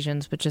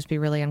abrasions, but just be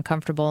really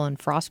uncomfortable,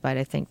 and frostbite,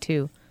 I think,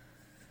 too.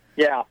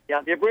 Yeah,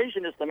 the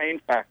abrasion is the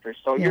main factor.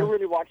 So you're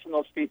really watching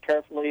those feet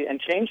carefully and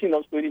changing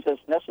those booties as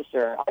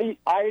necessary.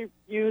 I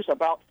use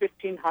about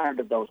 1,500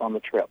 of those on the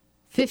trip.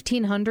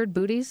 1,500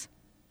 booties?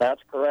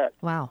 That's correct.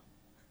 Wow.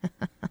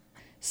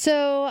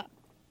 So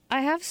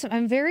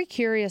I'm very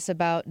curious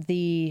about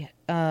the,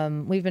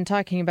 we've been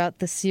talking about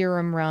the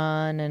Serum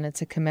run, and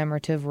it's a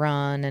commemorative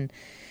run, and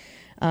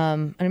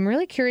I'm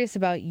really curious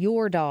about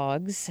your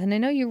dogs. And I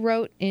know you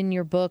wrote in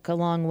your book, A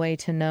Long Way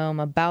to Nome,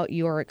 about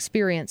your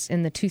experience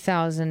in the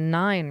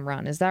 2009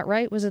 run. Is that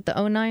right? Was it the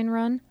 2009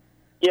 run?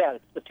 Yeah,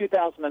 it's the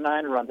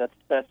 2009 run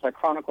that's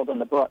chronicled in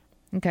the book.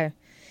 Okay.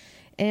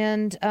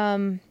 And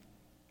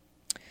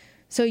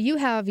so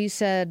you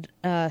said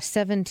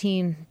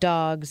 17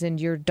 dogs,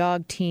 and your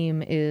dog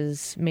team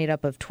is made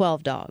up of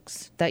 12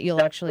 dogs that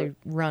you'll actually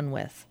run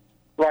with.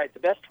 Right.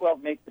 The best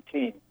 12 make the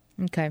team.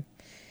 Okay.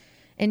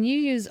 And you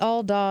use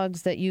all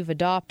dogs that you've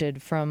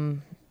adopted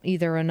from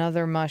either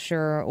another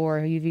musher, or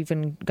you've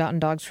even gotten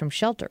dogs from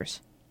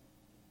shelters.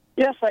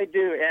 Yes, I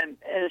do. And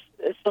as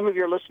some of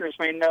your listeners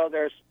may know,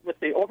 there's, with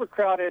the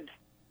overcrowded,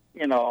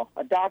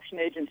 adoption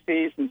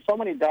agencies and so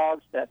many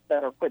dogs that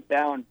are put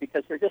down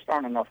because there just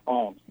aren't enough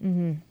homes,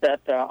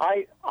 that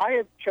I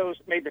have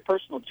made the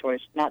personal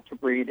choice not to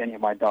breed any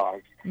of my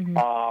dogs. And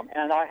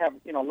I have,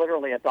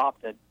 literally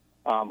adopted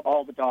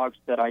all the dogs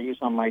that I use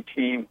on my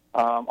team.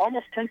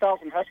 Almost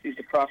 10,000 huskies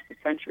across the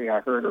country, I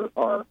heard,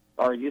 are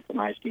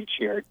euthanized each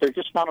year. There's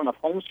just not enough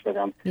homes for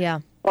them. Yeah.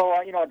 So,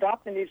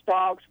 adopting these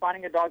dogs,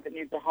 finding a dog that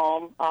needs a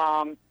home,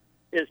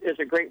 is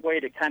a great way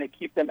to kind of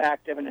keep them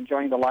active and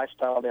enjoying the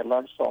lifestyle they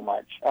love so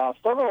much.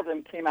 Several of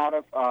them came out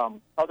of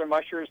other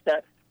mushers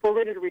that were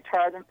ready to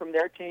retire them from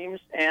their teams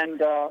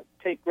and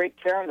take great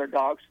care of their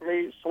dogs. So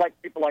they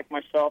select people like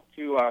myself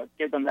to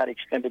give them that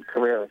extended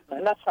career.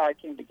 And that's how I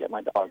came to get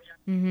my dogs.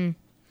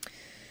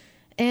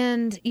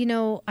 And,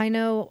 I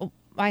know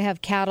I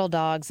have cattle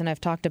dogs, and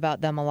I've talked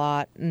about them a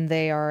lot, and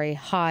they are a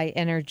high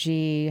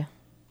energy,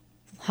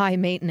 high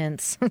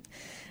maintenance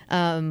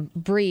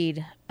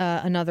breed,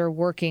 another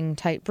working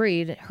type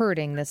breed,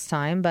 herding this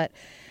time. But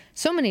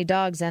so many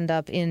dogs end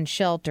up in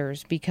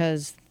shelters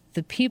because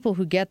the people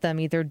who get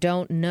them either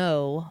don't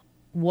know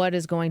what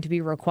is going to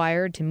be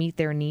required to meet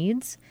their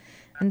needs.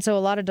 And so a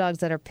lot of dogs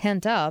that are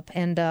pent up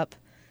end up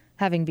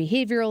having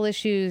behavioral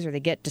issues, or they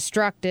get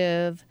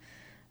destructive.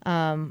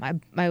 I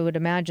would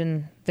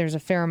imagine there's a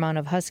fair amount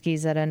of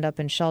huskies that end up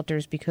in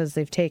shelters because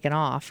they've taken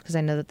off, because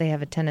I know that they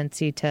have a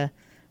tendency to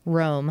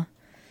roam.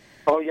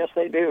 Oh, yes,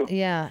 they do.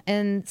 Yeah.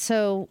 And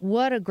so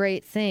what a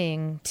great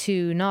thing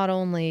to not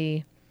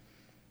only,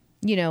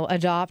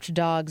 adopt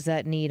dogs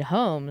that need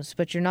homes,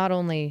 but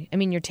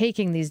you're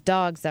taking these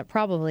dogs that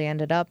probably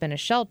ended up in a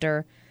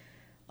shelter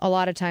a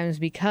lot of times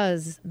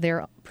because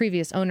their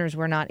previous owners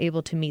were not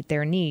able to meet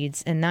their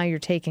needs. And now you're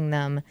taking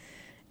them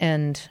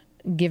and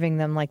giving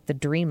them like the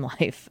dream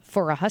life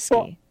for a husky.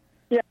 Well,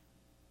 yeah.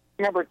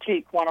 I remember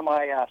Teak, one of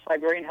my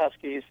Siberian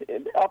huskies,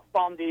 up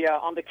on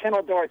the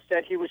kennel door, it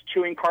said he was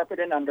chewing carpet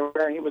and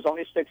underwear, and he was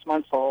only 6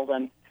 months old.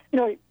 And,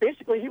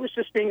 basically he was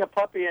just being a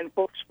puppy, and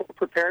folks were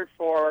prepared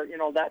for,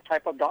 that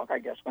type of dog, I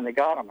guess, when they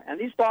got him. And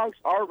these dogs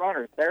are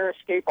runners. They're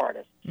escape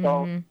artists.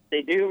 So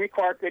they do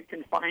require good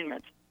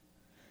confinement.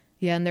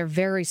 Yeah, and they're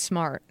very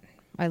smart.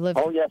 I live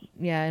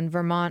in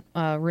Vermont.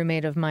 A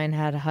roommate of mine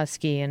had a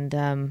husky,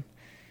 and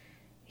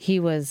he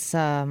was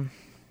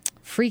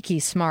freaky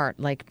smart.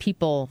 Like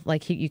people,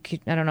 like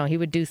he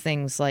would do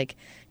things like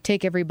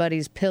take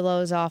everybody's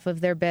pillows off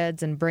of their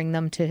beds and bring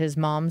them to his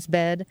mom's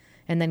bed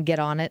and then get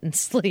on it and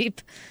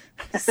sleep.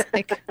 It's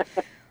like,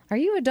 are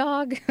you a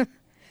dog?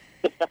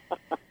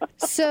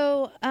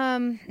 So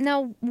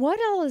now what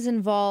all is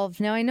involved?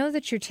 Now I know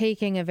that you're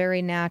taking a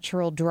very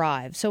natural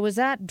drive. So was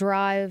that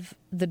drive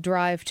the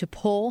drive to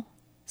pull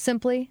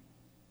simply?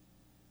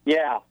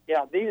 Yeah.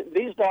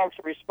 These dogs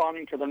are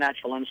responding to their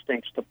natural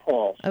instincts to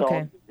pull. So,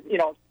 okay.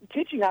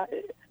 Teaching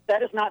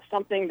that is not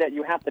something that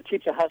you have to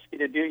teach a husky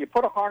to do. You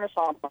put a harness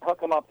on them,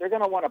 hook them up, they're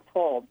going to want to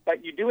pull,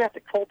 but you do have to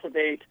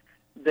cultivate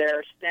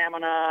their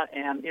stamina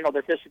and,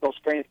 their physical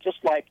strength, just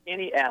like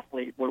any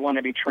athlete would want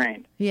to be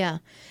trained. Yeah.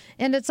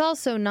 And it's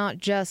also not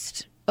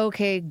just,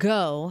 okay,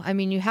 go. I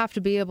mean, you have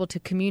to be able to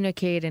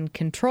communicate and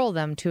control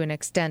them to an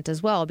extent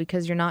as well,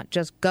 because you're not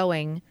just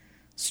going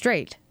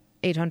straight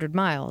 800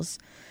 miles.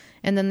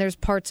 And then there's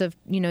parts of,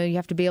 you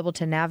have to be able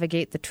to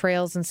navigate the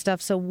trails and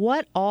stuff. So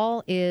what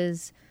all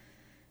is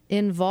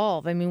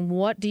involved? I mean,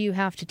 what do you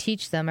have to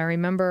teach them? I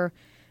remember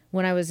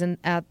when I was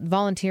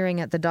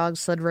volunteering at the dog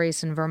sled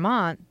race in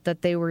Vermont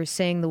that they were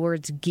saying the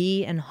words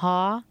gee and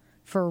haw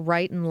for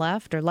right and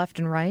left or left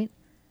and right.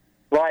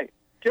 Right.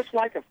 Just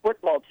like a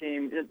football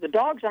team, the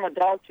dogs on a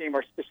dog team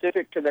are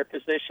specific to their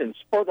positions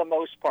for the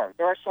most part.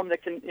 There are some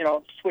that can,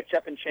 switch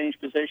up and change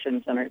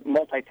positions and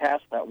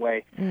multitask that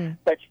way.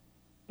 But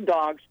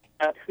dogs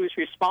whose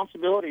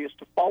responsibility is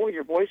to follow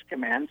your voice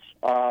commands,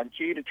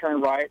 G to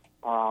turn right,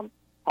 how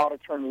to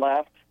turn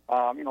left,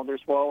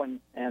 there's whoa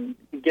and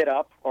get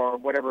up or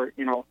whatever,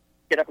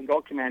 get up and go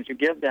commands you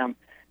give them.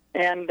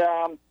 And,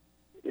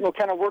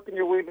 kind of working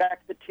your way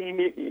back to the team,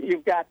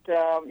 you've got,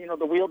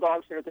 the wheel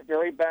dogs that are at the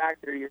very back.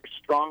 They're your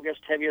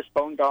strongest, heaviest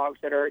bone dogs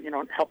that are,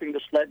 helping the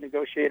sled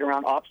negotiate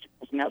around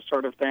obstacles and that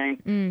sort of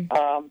thing.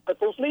 But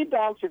those lead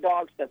dogs are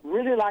dogs that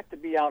really like to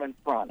be out in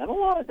front. And a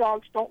lot of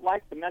dogs don't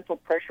like the mental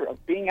pressure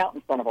of being out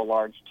in front of a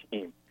large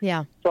team.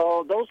 Yeah.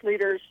 So those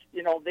leaders,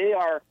 they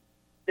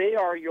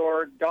are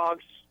your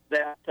dogs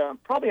that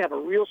probably have a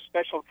real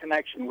special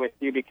connection with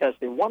you because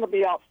they want to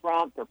be out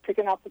front. They're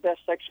picking out the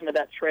best section of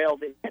that trail.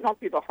 They might not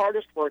be the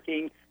hardest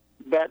working,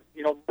 but,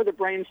 they're the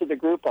brains of the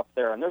group up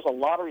there, and there's a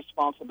lot of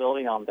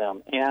responsibility on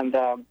them. And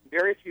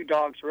very few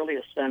dogs really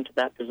ascend to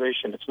that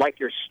position. It's like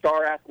your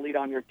star athlete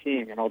on your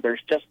team.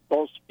 There's just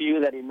those few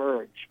that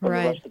emerge from the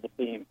rest of the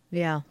team.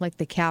 Yeah, like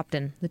the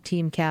captain, the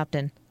team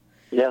captain.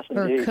 Yes,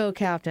 indeed. Or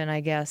co-captain,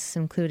 I guess,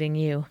 including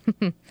you.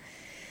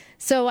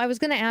 So I was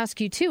going to ask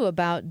you too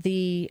about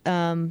the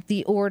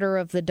order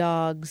of the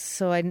dogs.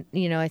 So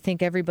I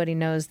think everybody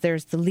knows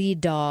there's the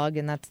lead dog,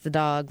 and that's the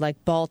dog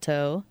like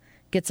Balto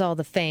gets all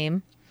the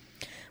fame.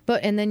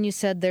 And then you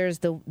said there's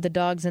the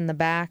dogs in the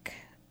back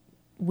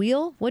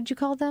wheel. What'd you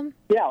call them?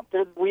 Yeah,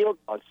 they're the wheel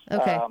dogs.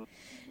 Okay,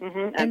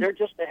 and they're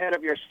just ahead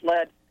of your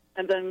sled.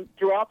 And then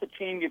throughout the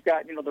team, you've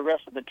got the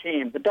rest of the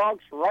team. The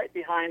dogs right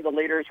behind the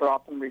leaders are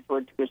often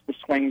referred to as the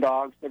swing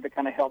dogs. They're to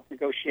kind of help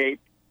negotiate.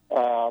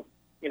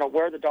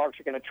 Where the dogs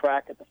are going to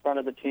track at the front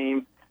of the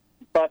team.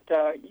 But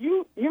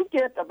you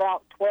get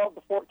about 12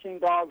 to 14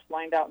 dogs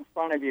lined out in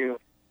front of you,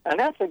 and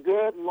that's a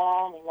good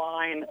long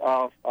line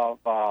of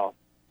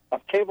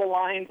cable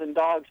lines and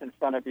dogs in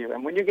front of you.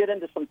 And when you get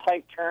into some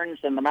tight turns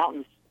in the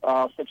mountains,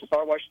 such as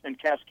our Washington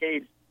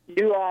Cascades,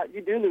 you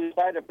do lose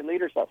sight of the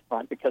leaders up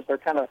front because they're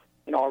kind of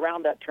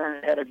around that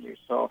turn ahead of you.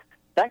 So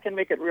that can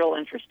make it real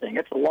interesting.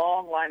 It's a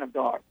long line of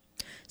dogs.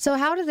 So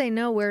how do they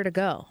know where to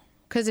go?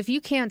 Because if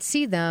you can't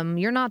see them,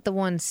 you're not the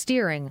one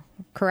steering,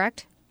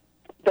 correct?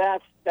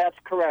 That's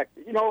correct.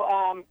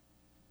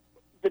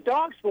 The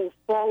dogs will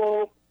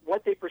follow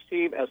what they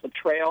perceive as a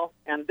trail,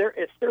 and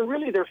it's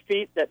really their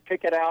feet that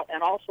pick it out,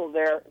 and also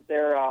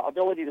their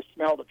ability to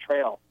smell the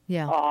trail.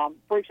 Yeah.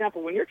 For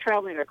example, when you're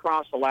traveling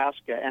across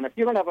Alaska, and if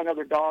you don't have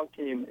another dog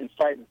team in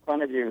sight in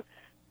front of you,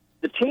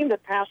 the team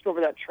that passed over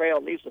that trail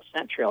leaves a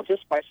scent trail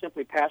just by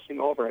simply passing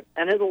over it,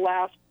 and it'll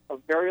last a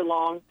very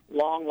long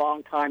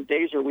time,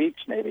 days or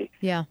weeks maybe.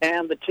 Yeah.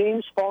 And the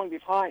teams falling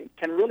behind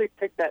can really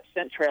pick that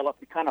scent trail up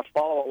and kind of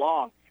follow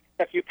along.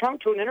 If you come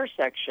to an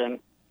intersection,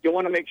 you'll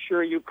want to make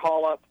sure you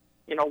call up,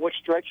 which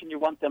direction you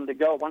want them to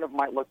go. One of them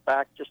might look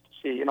back just to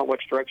see,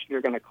 which direction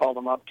you're going to call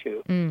them up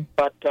to.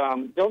 But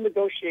they'll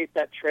negotiate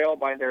that trail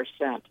by their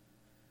scent.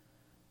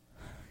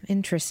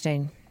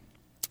 Interesting.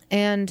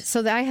 And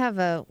so I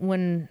have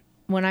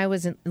when I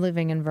was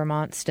living in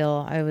Vermont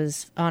still, I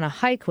was on a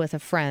hike with a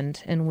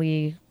friend, and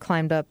we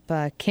climbed up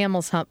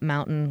Camel's Hump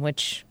Mountain,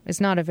 which is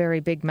not a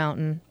very big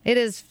mountain. It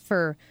is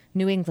for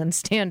New England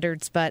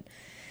standards, but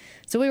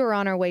so we were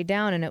on our way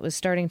down, and it was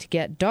starting to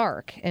get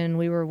dark, and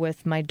we were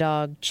with my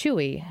dog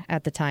Chewy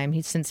at the time.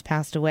 He's since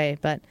passed away,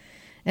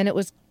 and it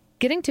was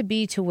getting to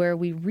be to where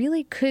we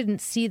really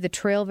couldn't see the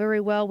trail very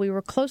well. We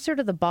were closer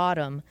to the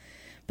bottom,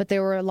 but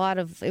there were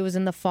it was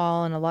in the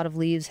fall, and a lot of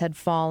leaves had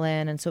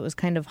fallen, and so it was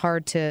kind of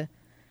hard to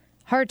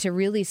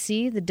really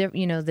see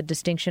the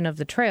distinction of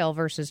the trail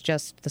versus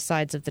just the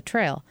sides of the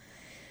trail.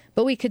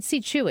 But we could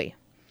see Chewy,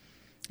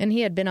 and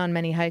he had been on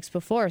many hikes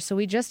before, so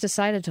we just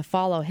decided to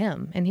follow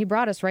him, and he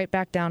brought us right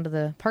back down to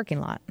the parking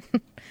lot.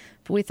 But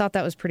we thought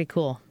that was pretty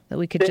cool that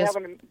we could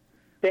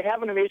They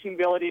have an amazing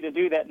ability to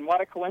do that, and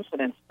what a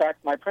coincidence. In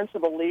fact, my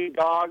principal lead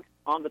dog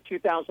on the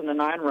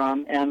 2009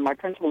 run, and my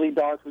principal lead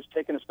dog who's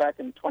taken us back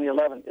in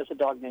 2011 is a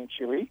dog named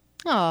Chewy.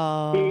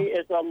 Oh. He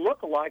is a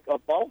look-alike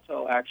of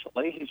Balto,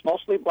 actually. He's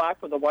mostly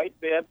black with a white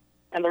bib.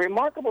 And the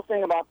remarkable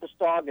thing about this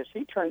dog is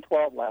he turned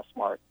 12 last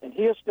March, and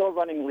he is still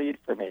running lead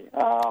for me.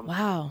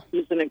 Wow.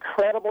 He's an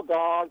incredible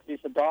dog. He's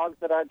a dog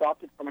that I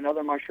adopted from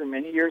another musher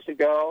many years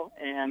ago.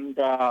 And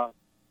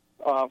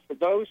for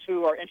those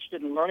who are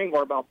interested in learning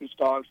more about these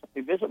dogs, if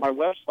they visit my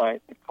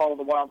website at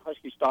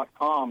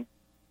callofthewildhuskies.com,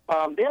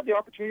 they have the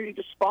opportunity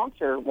to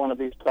sponsor one of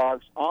these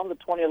dogs on the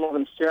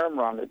 2011 Serum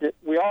run.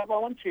 We are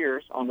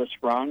volunteers on this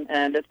run,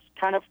 and it's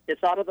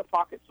out of the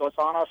pocket, so it's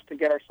on us to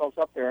get ourselves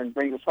up there and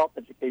bring this health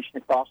education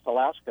across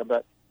Alaska.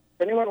 But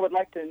if anyone would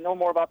like to know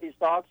more about these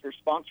dogs or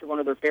sponsor one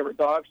of their favorite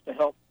dogs to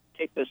help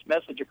take this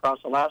message across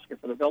Alaska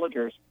for the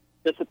villagers,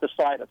 visit the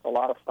site. It's a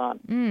lot of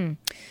fun.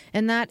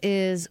 And that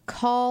is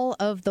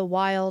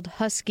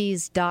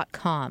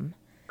callofthewildhuskies.com.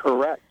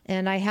 Correct.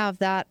 And I have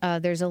that.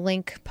 There's a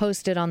link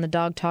posted on the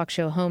Dog Talk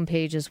Show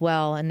homepage as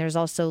well. And there's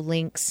also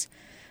links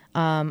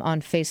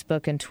on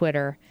Facebook and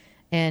Twitter.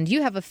 And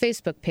you have a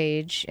Facebook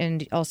page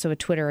and also a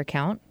Twitter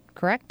account,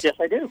 correct? Yes,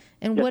 I do.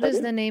 And yes, what is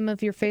the name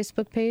of your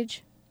Facebook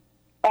page?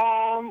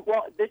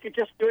 Well, they could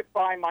just do it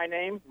by my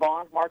name,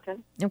 Vaughn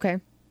Martin. Okay.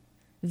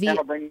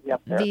 That'll bring you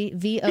up there.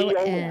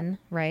 V-O-N,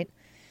 right.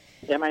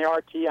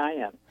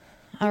 Martin.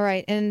 All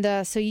right, and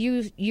so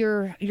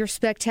your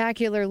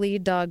spectacular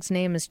lead dog's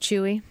name is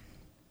Chewy?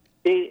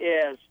 He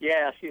is,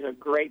 yes. He's a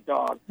great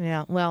dog.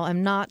 Yeah, well,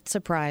 I'm not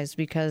surprised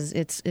because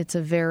it's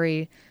a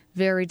very,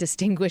 very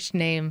distinguished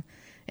name.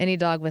 Any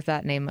dog with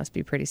that name must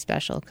be pretty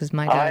special because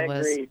my dog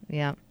was. Agree.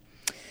 Yeah.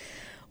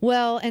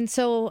 Well, and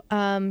so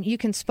you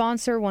can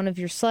sponsor one of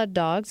your sled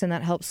dogs, and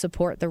that helps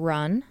support the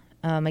run.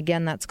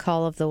 Again, that's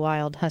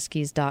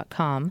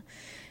callofthewildhuskies.com.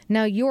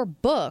 Now, your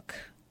book,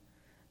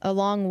 A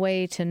Long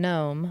Way to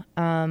Nome,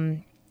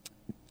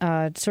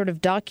 sort of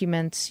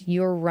documents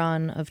your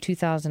run of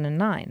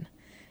 2009.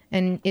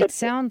 And it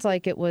sounds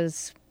like it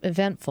was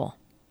eventful.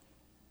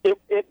 That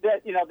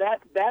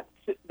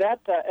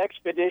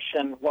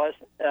expedition was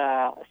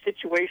a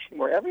situation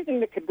where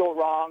everything that could go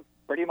wrong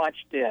pretty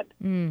much did.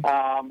 In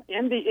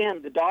the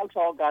end, the dogs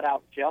all got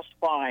out just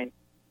fine.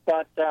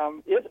 But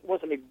it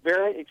was a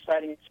very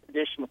exciting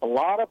expedition with a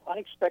lot of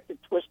unexpected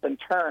twists and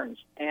turns.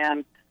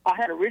 And I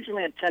had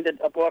originally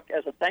intended a book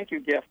as a thank you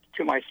gift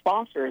to my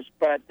sponsors,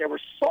 but there were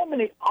so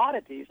many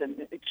oddities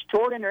and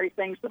extraordinary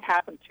things that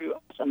happened to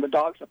us and the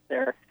dogs up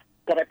there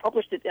that I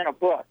published it in a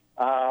book.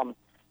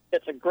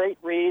 It's a great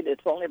read.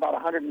 It's only about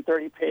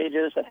 130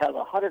 pages. It has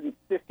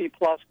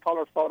 150-plus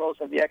color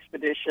photos of the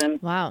expedition.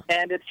 Wow.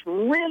 And it's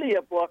really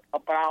a book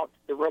about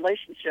the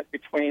relationship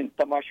between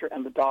the musher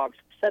and the dogs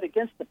set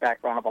against the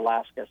background of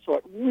Alaska. So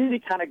it really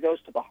kind of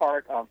goes to the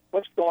heart of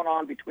what's going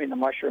on between the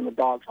musher and the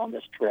dogs on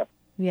this trip.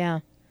 Yeah.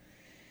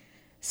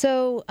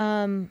 So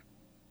I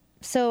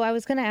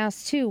was going to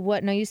ask, too,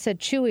 now you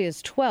said Chewy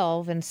is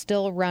 12 and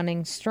still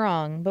running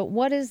strong, but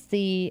what is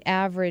the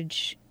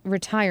average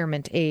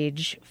retirement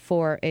age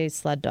for a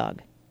sled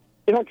dog?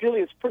 Julie,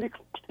 it's pretty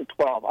close to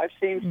 12. I've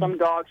seen some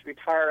dogs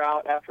retire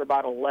out after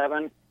about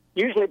 11.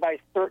 Usually by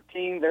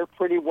 13, they're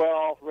pretty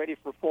well ready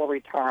for full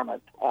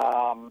retirement.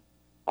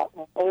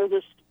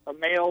 Oldest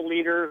male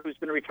leader who's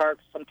been retired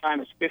for some time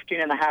is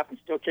 15 and a half and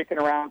still kicking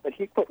around, but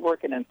he quit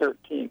working at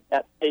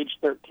age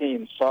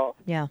 13. So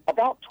yeah.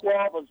 About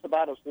 12 is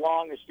about as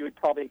long as you would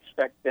probably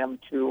expect them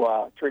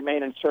to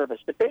remain in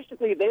service. But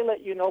basically, they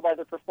let you know by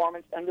their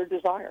performance and their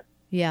desire.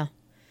 Yeah.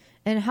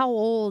 And how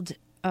old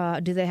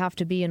do they have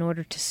to be in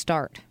order to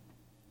start?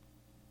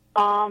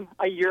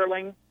 A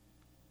yearling,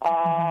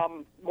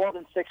 more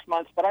than 6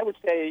 months, but I would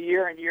say a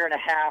year and a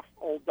half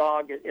old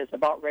dog is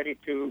about ready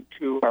to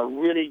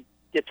really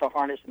get to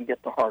harness and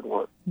get to hard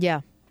work.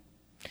 Yeah.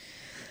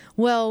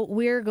 Well,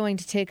 we're going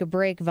to take a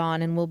break,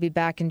 Vaughn, and we'll be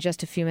back in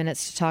just a few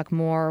minutes to talk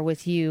more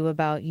with you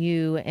about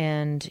you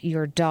and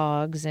your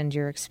dogs and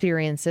your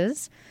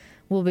experiences.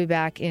 We'll be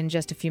back in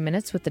just a few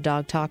minutes with the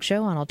Dog Talk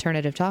Show on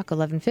Alternative Talk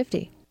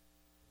 1150.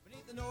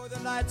 The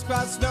northern lights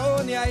cross snow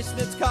and the ice, and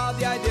it's called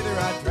the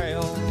Iditarod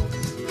Trail.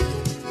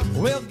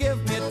 Will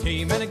give me a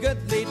team and a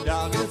good lead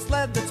dog and a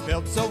sled that's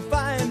built so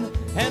fine,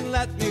 and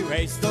let me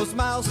race those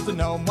miles to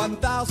Nome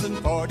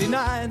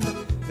 1049.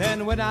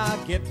 Then when I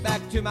get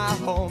back to my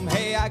home,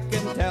 hey, I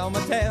can tell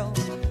my tale.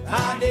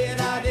 I did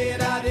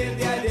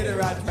the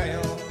Iditarod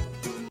Trail.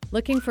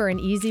 Looking for an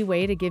easy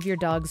way to give your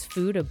dog's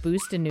food a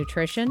boost in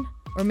nutrition?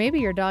 Or maybe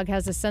your dog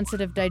has a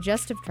sensitive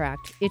digestive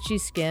tract, itchy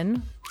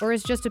skin, or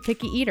is just a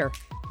picky eater.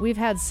 We've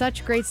had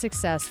such great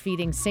success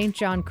feeding St.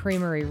 John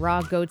Creamery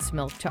raw goat's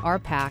milk to our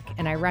pack,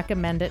 and I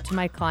recommend it to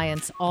my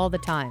clients all the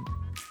time.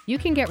 You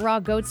can get raw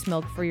goat's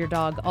milk for your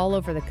dog all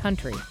over the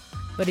country.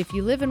 But if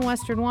you live in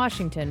Western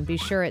Washington, be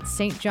sure it's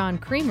St. John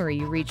Creamery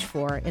you reach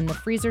for in the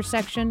freezer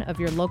section of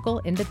your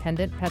local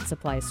independent pet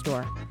supply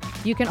store.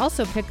 You can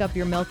also pick up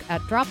your milk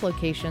at drop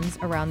locations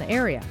around the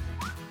area.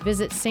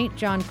 Visit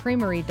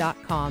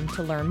stjohncreamery.com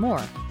to learn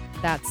more.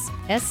 That's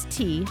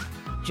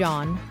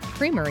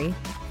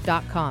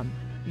stjohncreamery.com.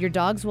 Your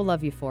dogs will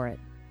love you for it.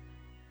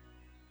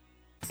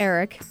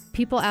 Eric,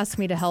 people ask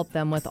me to help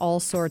them with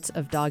all sorts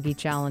of doggy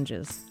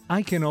challenges.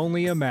 I can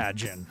only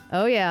imagine.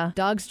 Oh yeah,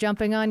 dogs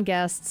jumping on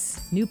guests,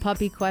 new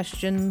puppy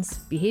questions,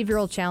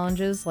 behavioral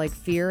challenges like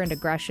fear and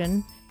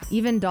aggression,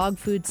 even dog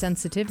food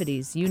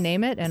sensitivities. You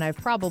name it, and I've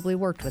probably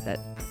worked with it.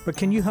 But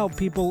can you help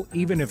people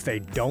even if they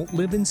don't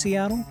live in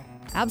Seattle?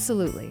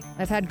 Absolutely.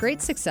 I've had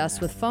great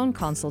success with phone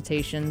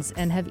consultations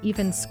and have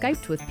even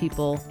Skyped with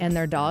people and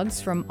their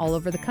dogs from all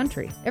over the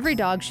country. Every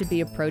dog should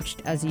be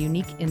approached as a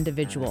unique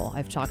individual.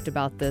 I've talked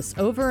about this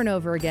over and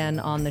over again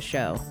on the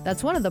show.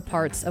 That's one of the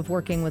parts of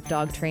working with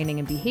dog training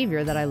and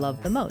behavior that I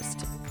love the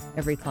most.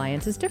 Every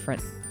client is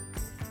different.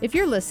 If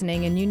you're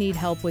listening and you need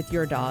help with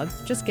your dog,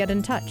 just get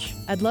in touch.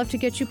 I'd love to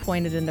get you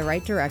pointed in the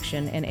right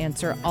direction and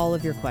answer all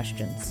of your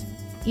questions.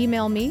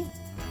 Email me,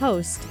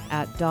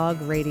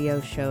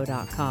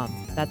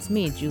 host@dogradioshow.com. That's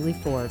me, Julie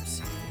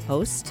Forbes,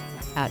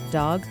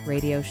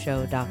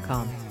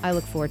 host@dogradioshow.com. I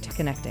look forward to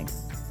connecting.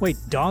 Wait,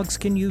 dogs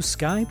can use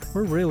Skype?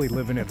 We're really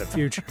living in the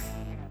future.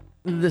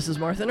 This is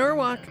Martha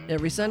Norwalk.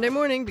 Every Sunday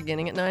morning,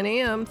 beginning at 9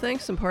 a.m.,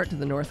 thanks in part to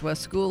the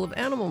Northwest School of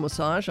Animal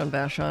Massage on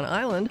Vashon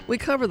Island, we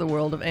cover the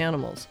world of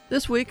animals.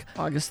 This week,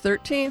 August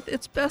 13th,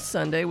 it's Best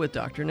Sunday with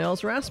Dr.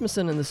 Nels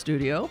Rasmussen in the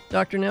studio.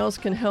 Dr. Nels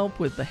can help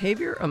with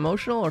behavior,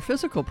 emotional, or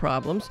physical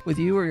problems with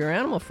you or your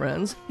animal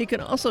friends. He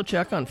can also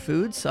check on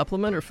food,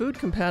 supplement, or food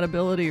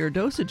compatibility or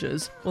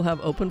dosages. We'll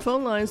have open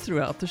phone lines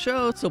throughout the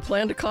show, so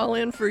plan to call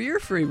in for your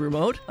free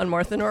remote on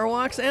Martha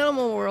Norwalk's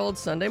Animal World,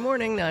 Sunday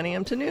morning, 9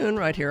 a.m. to noon,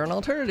 right here on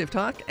Alternative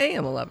Talk,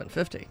 AM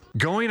 1150.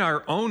 Going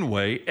our own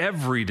way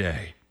every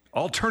day.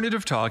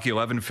 Alternative Talk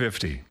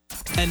 1150.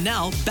 And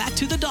now, back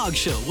to the Dog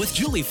Show with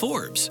Julie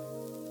Forbes.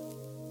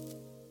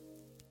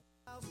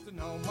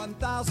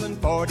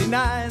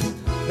 1049.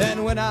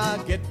 Then when I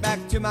get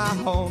back to my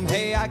home,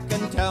 hey, I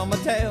can tell my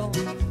tale.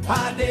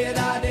 I did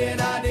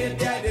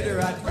a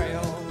right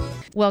trail.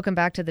 Welcome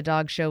back to the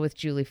Dog Show with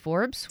Julie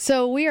Forbes.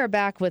 So we are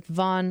back with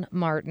Vaughn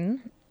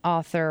Martin,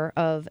 author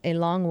of A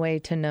Long Way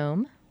to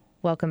Nome.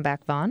 Welcome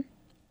back, Vaughn.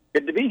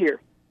 Good to be here.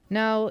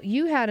 Now,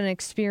 you had an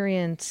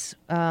experience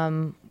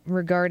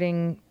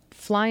regarding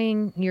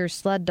flying your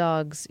sled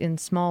dogs in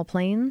small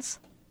planes.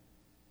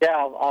 Yeah,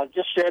 I'll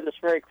just share this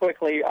very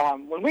quickly.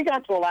 When we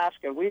got to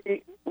Alaska, we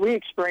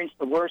experienced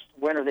the worst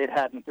winter they'd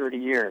had in 30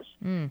 years.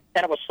 And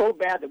it was so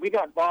bad that we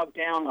got bogged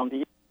down on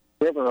the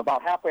river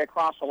about halfway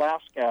across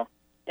Alaska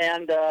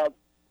and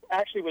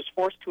actually was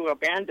forced to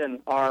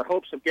abandon our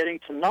hopes of getting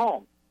to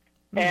Nome.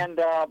 And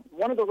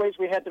one of the ways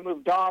we had to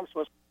move dogs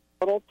was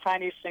little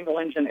tiny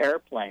single-engine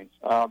airplanes,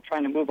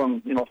 trying to move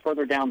them,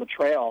 further down the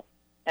trail.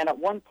 And at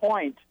one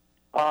point,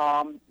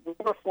 we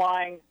were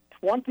flying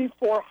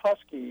 24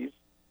 Huskies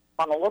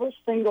on a little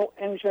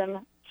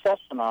single-engine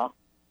Cessna,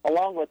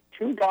 along with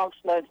 2 dog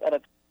sleds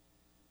at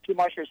 2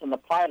 mushers and the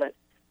pilot,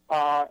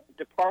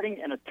 departing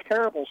in a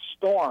terrible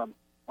storm,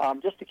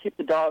 just to keep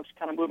the dogs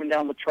kind of moving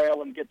down the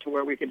trail and get to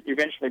where we could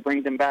eventually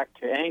bring them back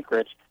to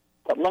Anchorage.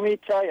 But let me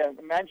tell you,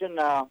 imagine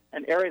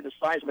an area the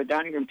size of a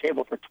dining room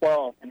table for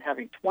 12 and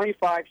having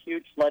 25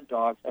 huge sled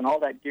dogs and all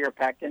that gear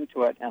packed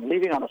into it and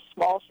leaving on a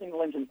small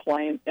single-engine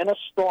plane in a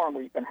storm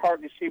where you can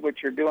hardly see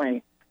what you're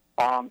doing.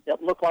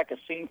 It looked like a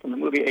scene from the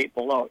movie 8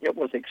 Below. It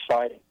was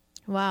exciting.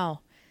 Wow.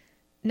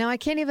 Now, I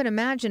can't even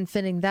imagine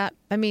fitting that.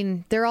 I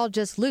mean, they're all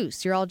just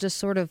loose. You're all just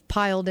sort of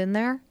piled in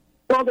there?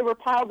 Well, they were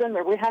piled in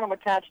there. We had them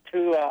attached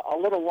to a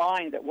little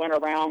line that went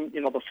around,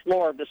 the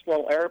floor of this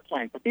little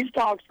airplane. But these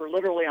dogs were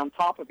literally on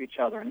top of each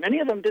other, and many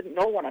of them didn't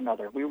know one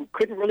another. We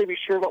couldn't really be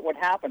sure what would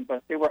happen,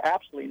 but there were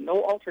absolutely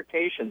no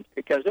altercations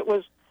because it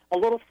was a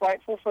little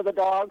frightful for the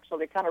dogs, so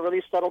they kind of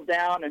really settled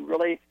down and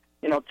really,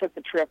 took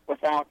the trip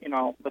without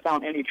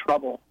any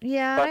trouble.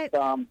 Yeah,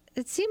 but,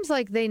 it seems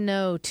like they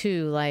know,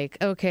 too, like,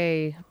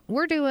 okay,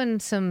 we're doing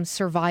some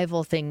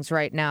survival things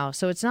right now,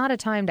 so it's not a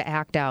time to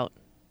act out.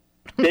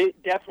 It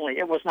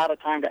was not a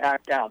time to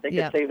act out. They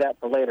could save that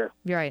for later.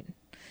 Right.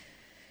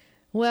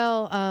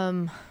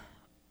 Well,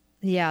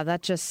 yeah,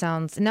 that just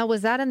sounds. Now,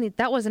 was that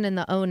that wasn't in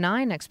the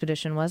 09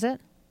 expedition, was it?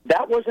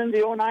 That was in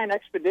the 09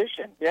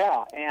 expedition,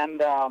 yeah,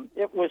 and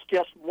it was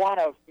just one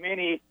of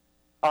many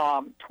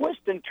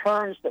twists and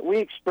turns that we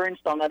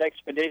experienced on that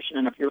expedition.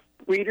 And if your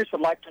readers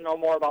would like to know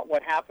more about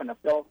what happened, if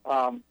they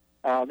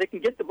can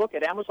get the book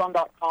at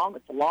Amazon.com.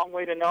 It's A Long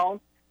Way to Nome.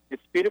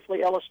 It's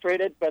beautifully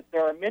illustrated, but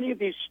there are many of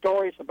these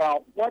stories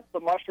about what the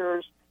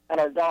mushers and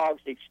our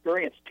dogs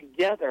experienced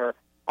together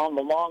on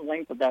the long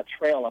length of that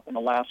trail up in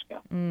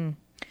Alaska.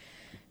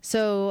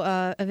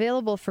 So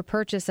available for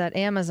purchase at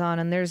Amazon,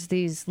 and there's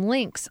these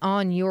links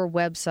on your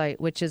website,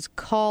 which is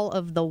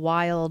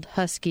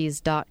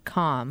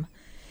callofthewildhuskies.com.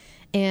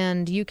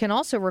 And you can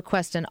also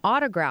request an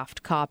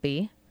autographed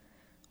copy,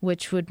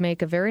 which would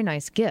make a very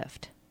nice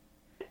gift.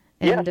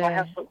 And,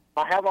 yes,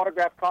 I have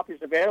autographed copies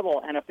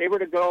available, and if they were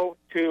to go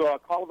to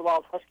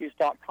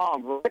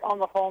callofthewildhuskies.com, right on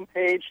the home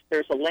page,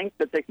 there's a link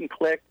that they can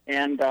click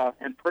and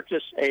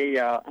purchase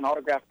an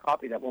autographed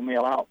copy that we'll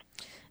mail out.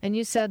 And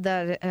you said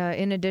that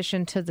in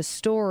addition to the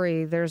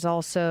story, there's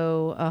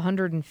also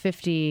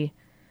 150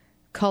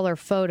 color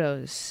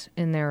photos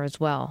in there as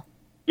well.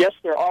 Yes,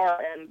 there are,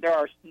 and there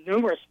are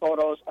numerous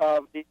photos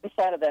of the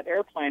inside of that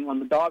airplane when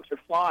the dogs are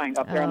flying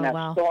up there in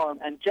that storm.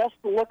 And just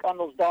the look on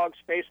those dogs'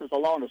 faces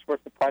alone is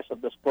worth the price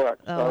of this book.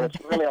 So it's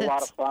really a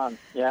lot of fun.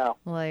 Yeah.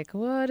 Like,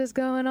 what is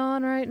going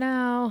on right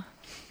now?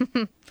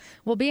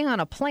 Well, being on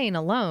a plane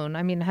alone,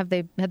 I mean, have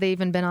they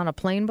even been on a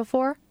plane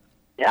before?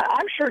 Yeah,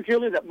 I'm sure,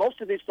 Julie, that most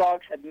of these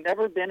dogs had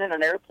never been in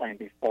an airplane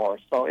before,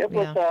 so it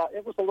was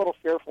a little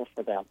fearful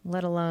for them.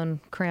 Let alone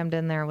crammed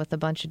in there with a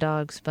bunch of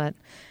dogs.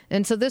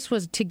 And so this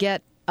was to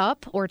get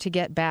up or to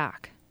get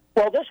back?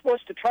 Well, this was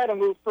to try to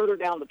move further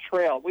down the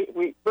trail.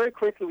 We very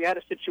quickly we had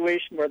a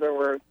situation where there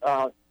were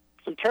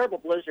some terrible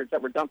blizzards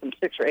that were dumping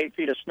 6 or 8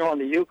 feet of snow on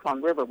the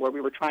Yukon River where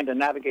we were trying to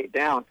navigate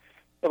down.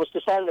 It was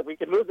decided that we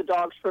could move the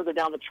dogs further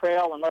down the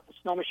trail and let the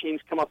snow machines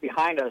come up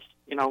behind us,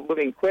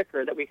 moving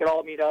quicker, that we could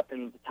all meet up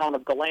in the town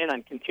of Galena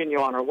and continue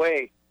on our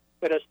way.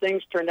 But as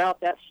things turned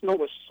out, that snow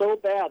was so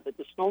bad that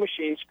the snow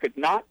machines could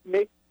not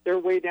make their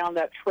way down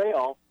that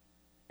trail,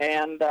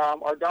 and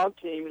our dog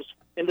teams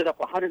ended up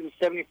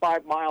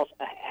 175 miles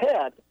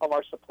ahead of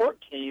our support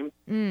team.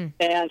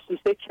 And since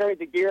they carried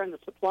the gear and the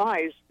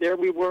supplies, there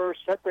we were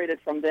separated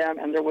from them,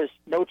 and there was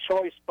no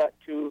choice but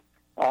to,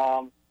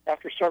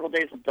 after several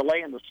days of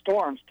delay in the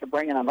storms, to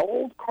bring in an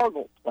old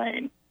cargo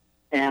plane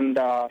and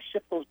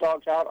ship those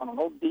dogs out on an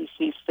old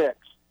DC-6.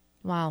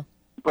 Wow.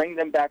 Bring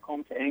them back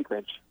home to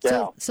Anchorage.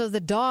 So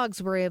the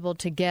dogs were able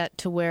to get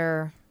to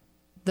where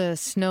the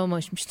snow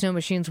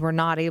machines were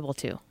not able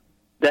to.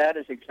 That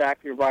is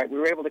exactly right. We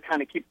were able to kind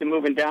of keep them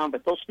moving down,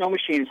 but those snow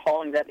machines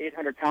hauling that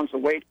 800 pounds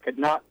of weight could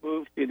not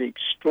move through the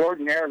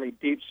extraordinarily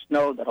deep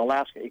snow that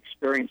Alaska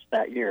experienced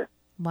that year.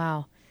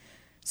 Wow.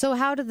 So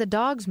how did the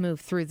dogs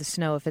move through the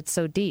snow if it's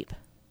so deep?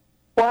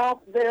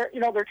 Well, they're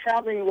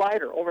traveling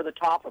lighter over the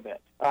top of it.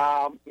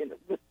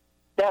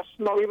 That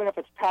snow, even if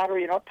it's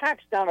powdery, it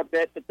packs down a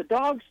bit, but the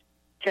dogs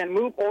can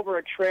move over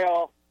a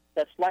trail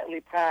that's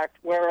lightly packed,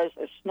 whereas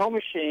a snow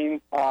machine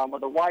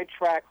with a wide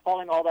track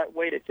hauling all that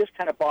weight, it just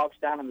kind of bogs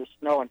down in the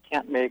snow and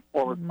can't make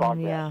forward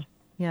progress.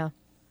 Yeah.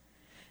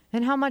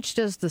 And how much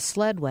does the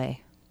sled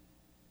weigh?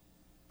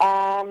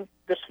 The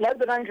sled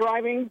that I'm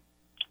driving,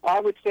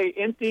 I would say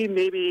empty,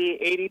 maybe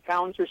 80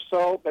 pounds or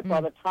so, but by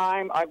the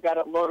time I've got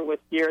it loaded with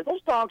gear,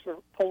 those dogs are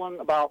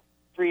pulling about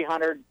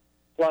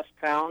 300-plus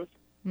pounds,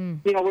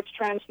 which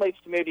translates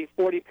to maybe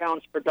 40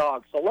 pounds per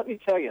dog. So let me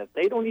tell you,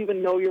 they don't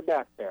even know you're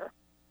back there.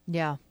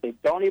 Yeah. They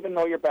don't even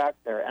know you're back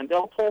there. And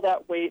they'll pull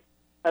that weight,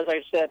 as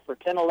I said, for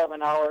 10,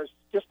 11 hours,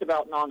 just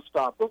about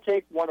nonstop. They'll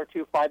take 1 or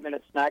 2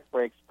 5-minute snack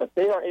breaks, but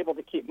they are able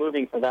to keep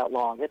moving for that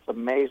long. It's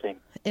amazing.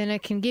 And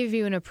it can give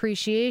you an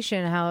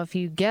appreciation how if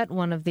you get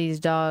one of these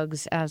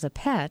dogs as a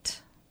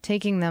pet,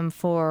 taking them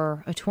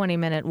for a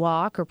 20-minute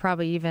walk or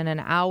probably even an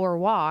hour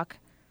walk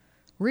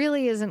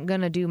really isn't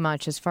going to do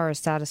much as far as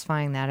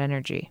satisfying that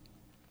energy.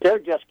 They're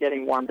just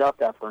getting warmed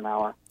up after an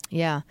hour.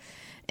 Yeah.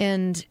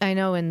 And I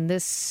know in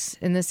this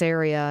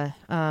area,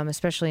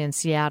 especially in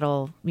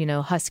Seattle,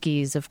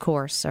 Huskies, of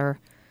course, are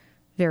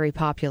very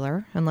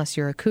popular, unless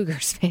you're a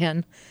Cougars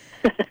fan.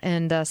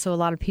 And so a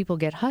lot of people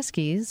get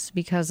Huskies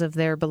because of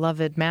their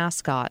beloved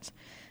mascot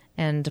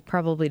and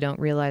probably don't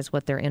realize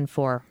what they're in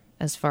for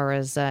as far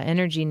as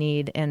energy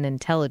need and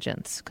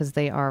intelligence, because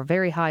they are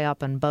very high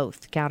up in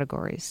both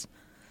categories.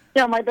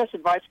 Yeah, my best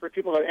advice for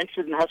people that are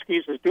interested in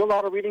Huskies is do a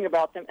lot of reading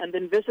about them and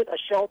then visit a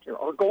shelter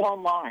or go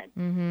online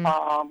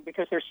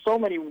because there's so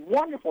many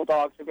wonderful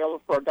dogs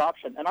available for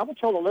adoption. And I will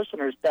tell the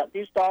listeners that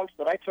these dogs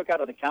that I took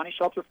out of the county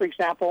shelter, for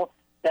example,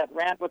 that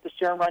ran with the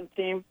Serum Run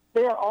team,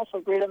 they are also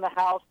great in the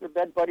house. They're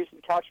bed buddies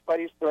and couch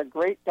buddies. They're a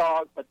great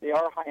dog, but they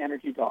are a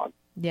high-energy dog.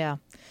 Yeah,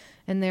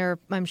 and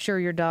I'm sure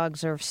your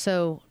dogs are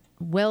so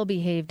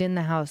well-behaved in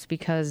the house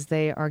because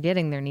they are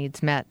getting their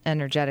needs met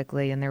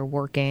energetically and they're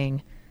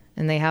working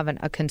and they have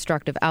a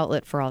constructive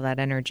outlet for all that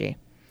energy.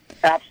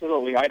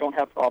 Absolutely. I don't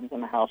have problems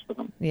in the house with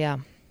them. Yeah.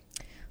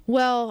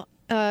 Well,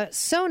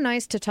 so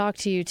nice to talk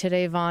to you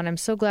today, Vaughn. I'm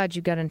so glad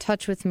you got in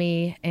touch with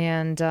me,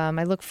 and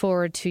I look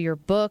forward to your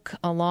book,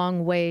 A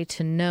Long Way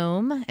to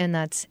Nome, and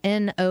that's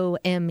Nome,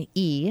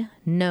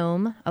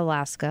 Nome,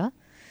 Alaska.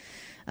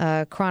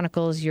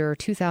 Chronicles your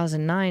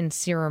 2009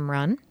 Serum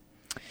Run.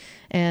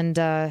 And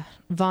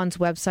Vaughn's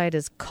website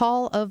is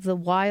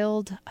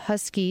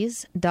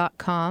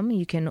callofthewildhuskies.com.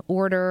 You can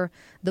order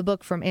the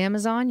book from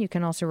Amazon. You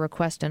can also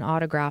request an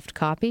autographed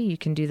copy. You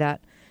can do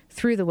that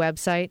through the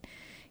website.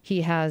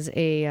 He has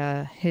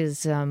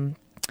his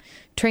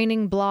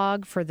training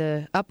blog for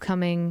the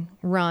upcoming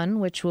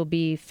run, which will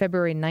be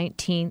February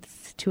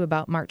 19th to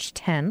about March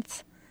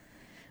 10th,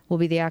 will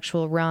be the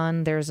actual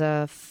run. There's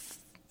a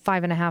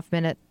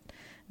 5.5-minute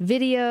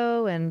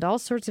video and all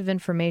sorts of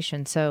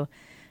information. So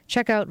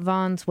check out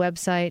Vaughn's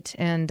website,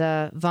 and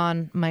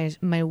Vaughn,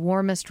 my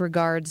warmest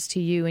regards to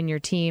you and your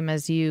team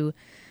as you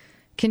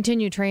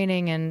continue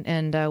training,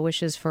 and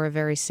wishes for a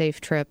very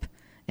safe trip.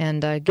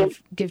 And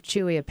give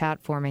Chewy a pat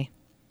for me.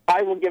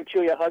 I will give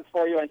Chewy a hug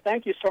for you, and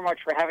thank you so much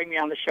for having me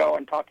on the show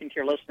and talking to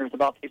your listeners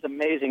about these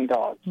amazing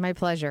dogs. My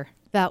pleasure.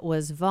 That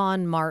was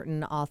Vaughn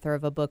Martin, author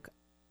of a book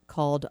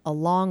called A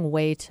Long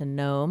Way to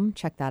Nome.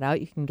 Check that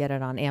out. You can get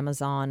it on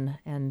Amazon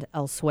and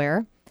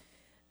elsewhere.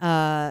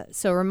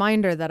 So a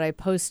reminder that I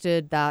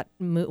posted that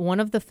one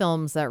of the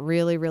films that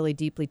really, really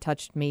deeply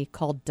touched me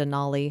called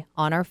Denali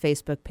on our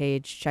Facebook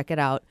page. Check it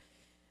out.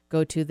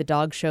 go to The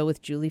Dog Show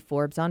with Julie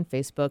Forbes on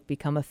Facebook,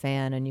 become a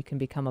fan, and you can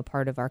become a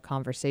part of our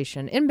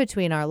conversation in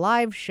between our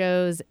live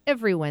shows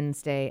every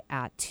Wednesday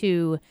at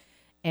 2.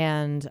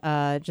 And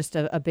just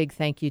a big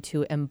thank you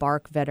to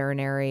Embark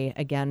Veterinary,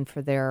 again,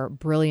 for their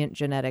brilliant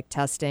genetic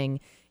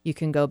testing. You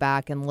can go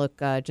back and look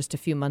just a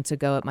few months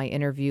ago at my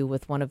interview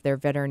with one of their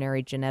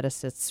veterinary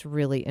geneticists.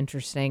 Really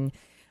interesting.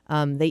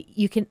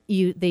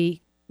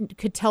 They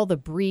could tell the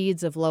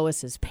breeds of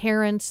Lois's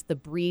parents, the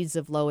breeds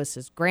of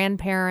Lois's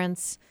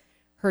grandparents,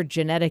 her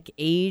genetic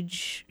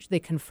age. They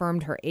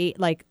confirmed her age,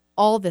 like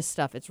all this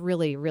stuff. It's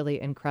really, really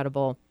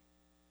incredible.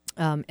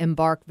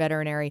 Embark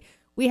Veterinary.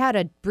 We had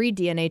a breed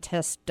DNA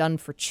test done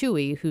for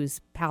Chewy, who's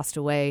passed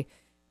away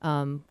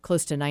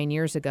close to 9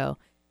 years ago.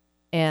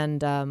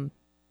 And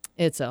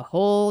it's a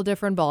whole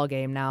different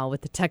ballgame now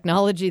with the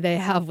technology they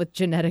have with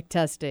genetic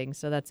testing.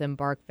 So that's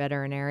Embark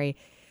Veterinary.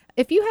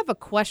 If you have a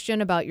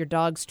question about your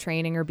dog's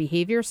training or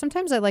behavior,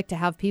 sometimes I like to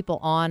have people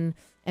on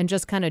and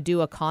just kind of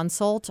do a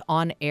consult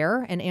on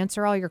air and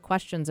answer all your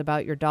questions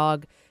about your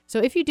dog. So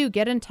if you do,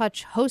 get in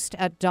touch,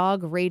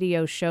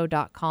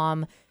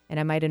 host@dogradioshow.com, and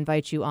I might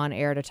invite you on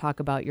air to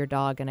talk about your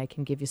dog, and I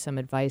can give you some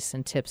advice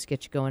and tips,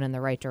 get you going in the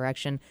right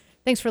direction.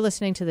 Thanks for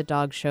listening to The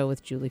Dog Show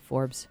with Julie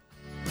Forbes.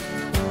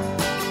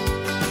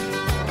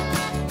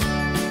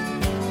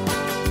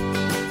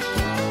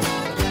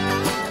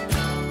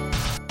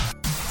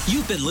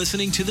 You've been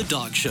listening to The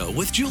Dog Show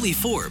with Julie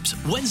Forbes,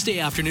 Wednesday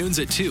afternoons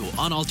at 2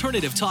 on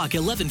Alternative Talk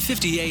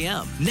 1150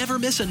 AM. Never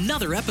miss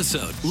another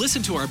episode.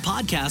 Listen to our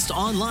podcast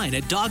online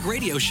at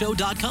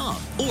dogradioshow.com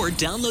or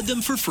download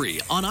them for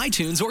free on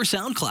iTunes or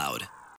SoundCloud.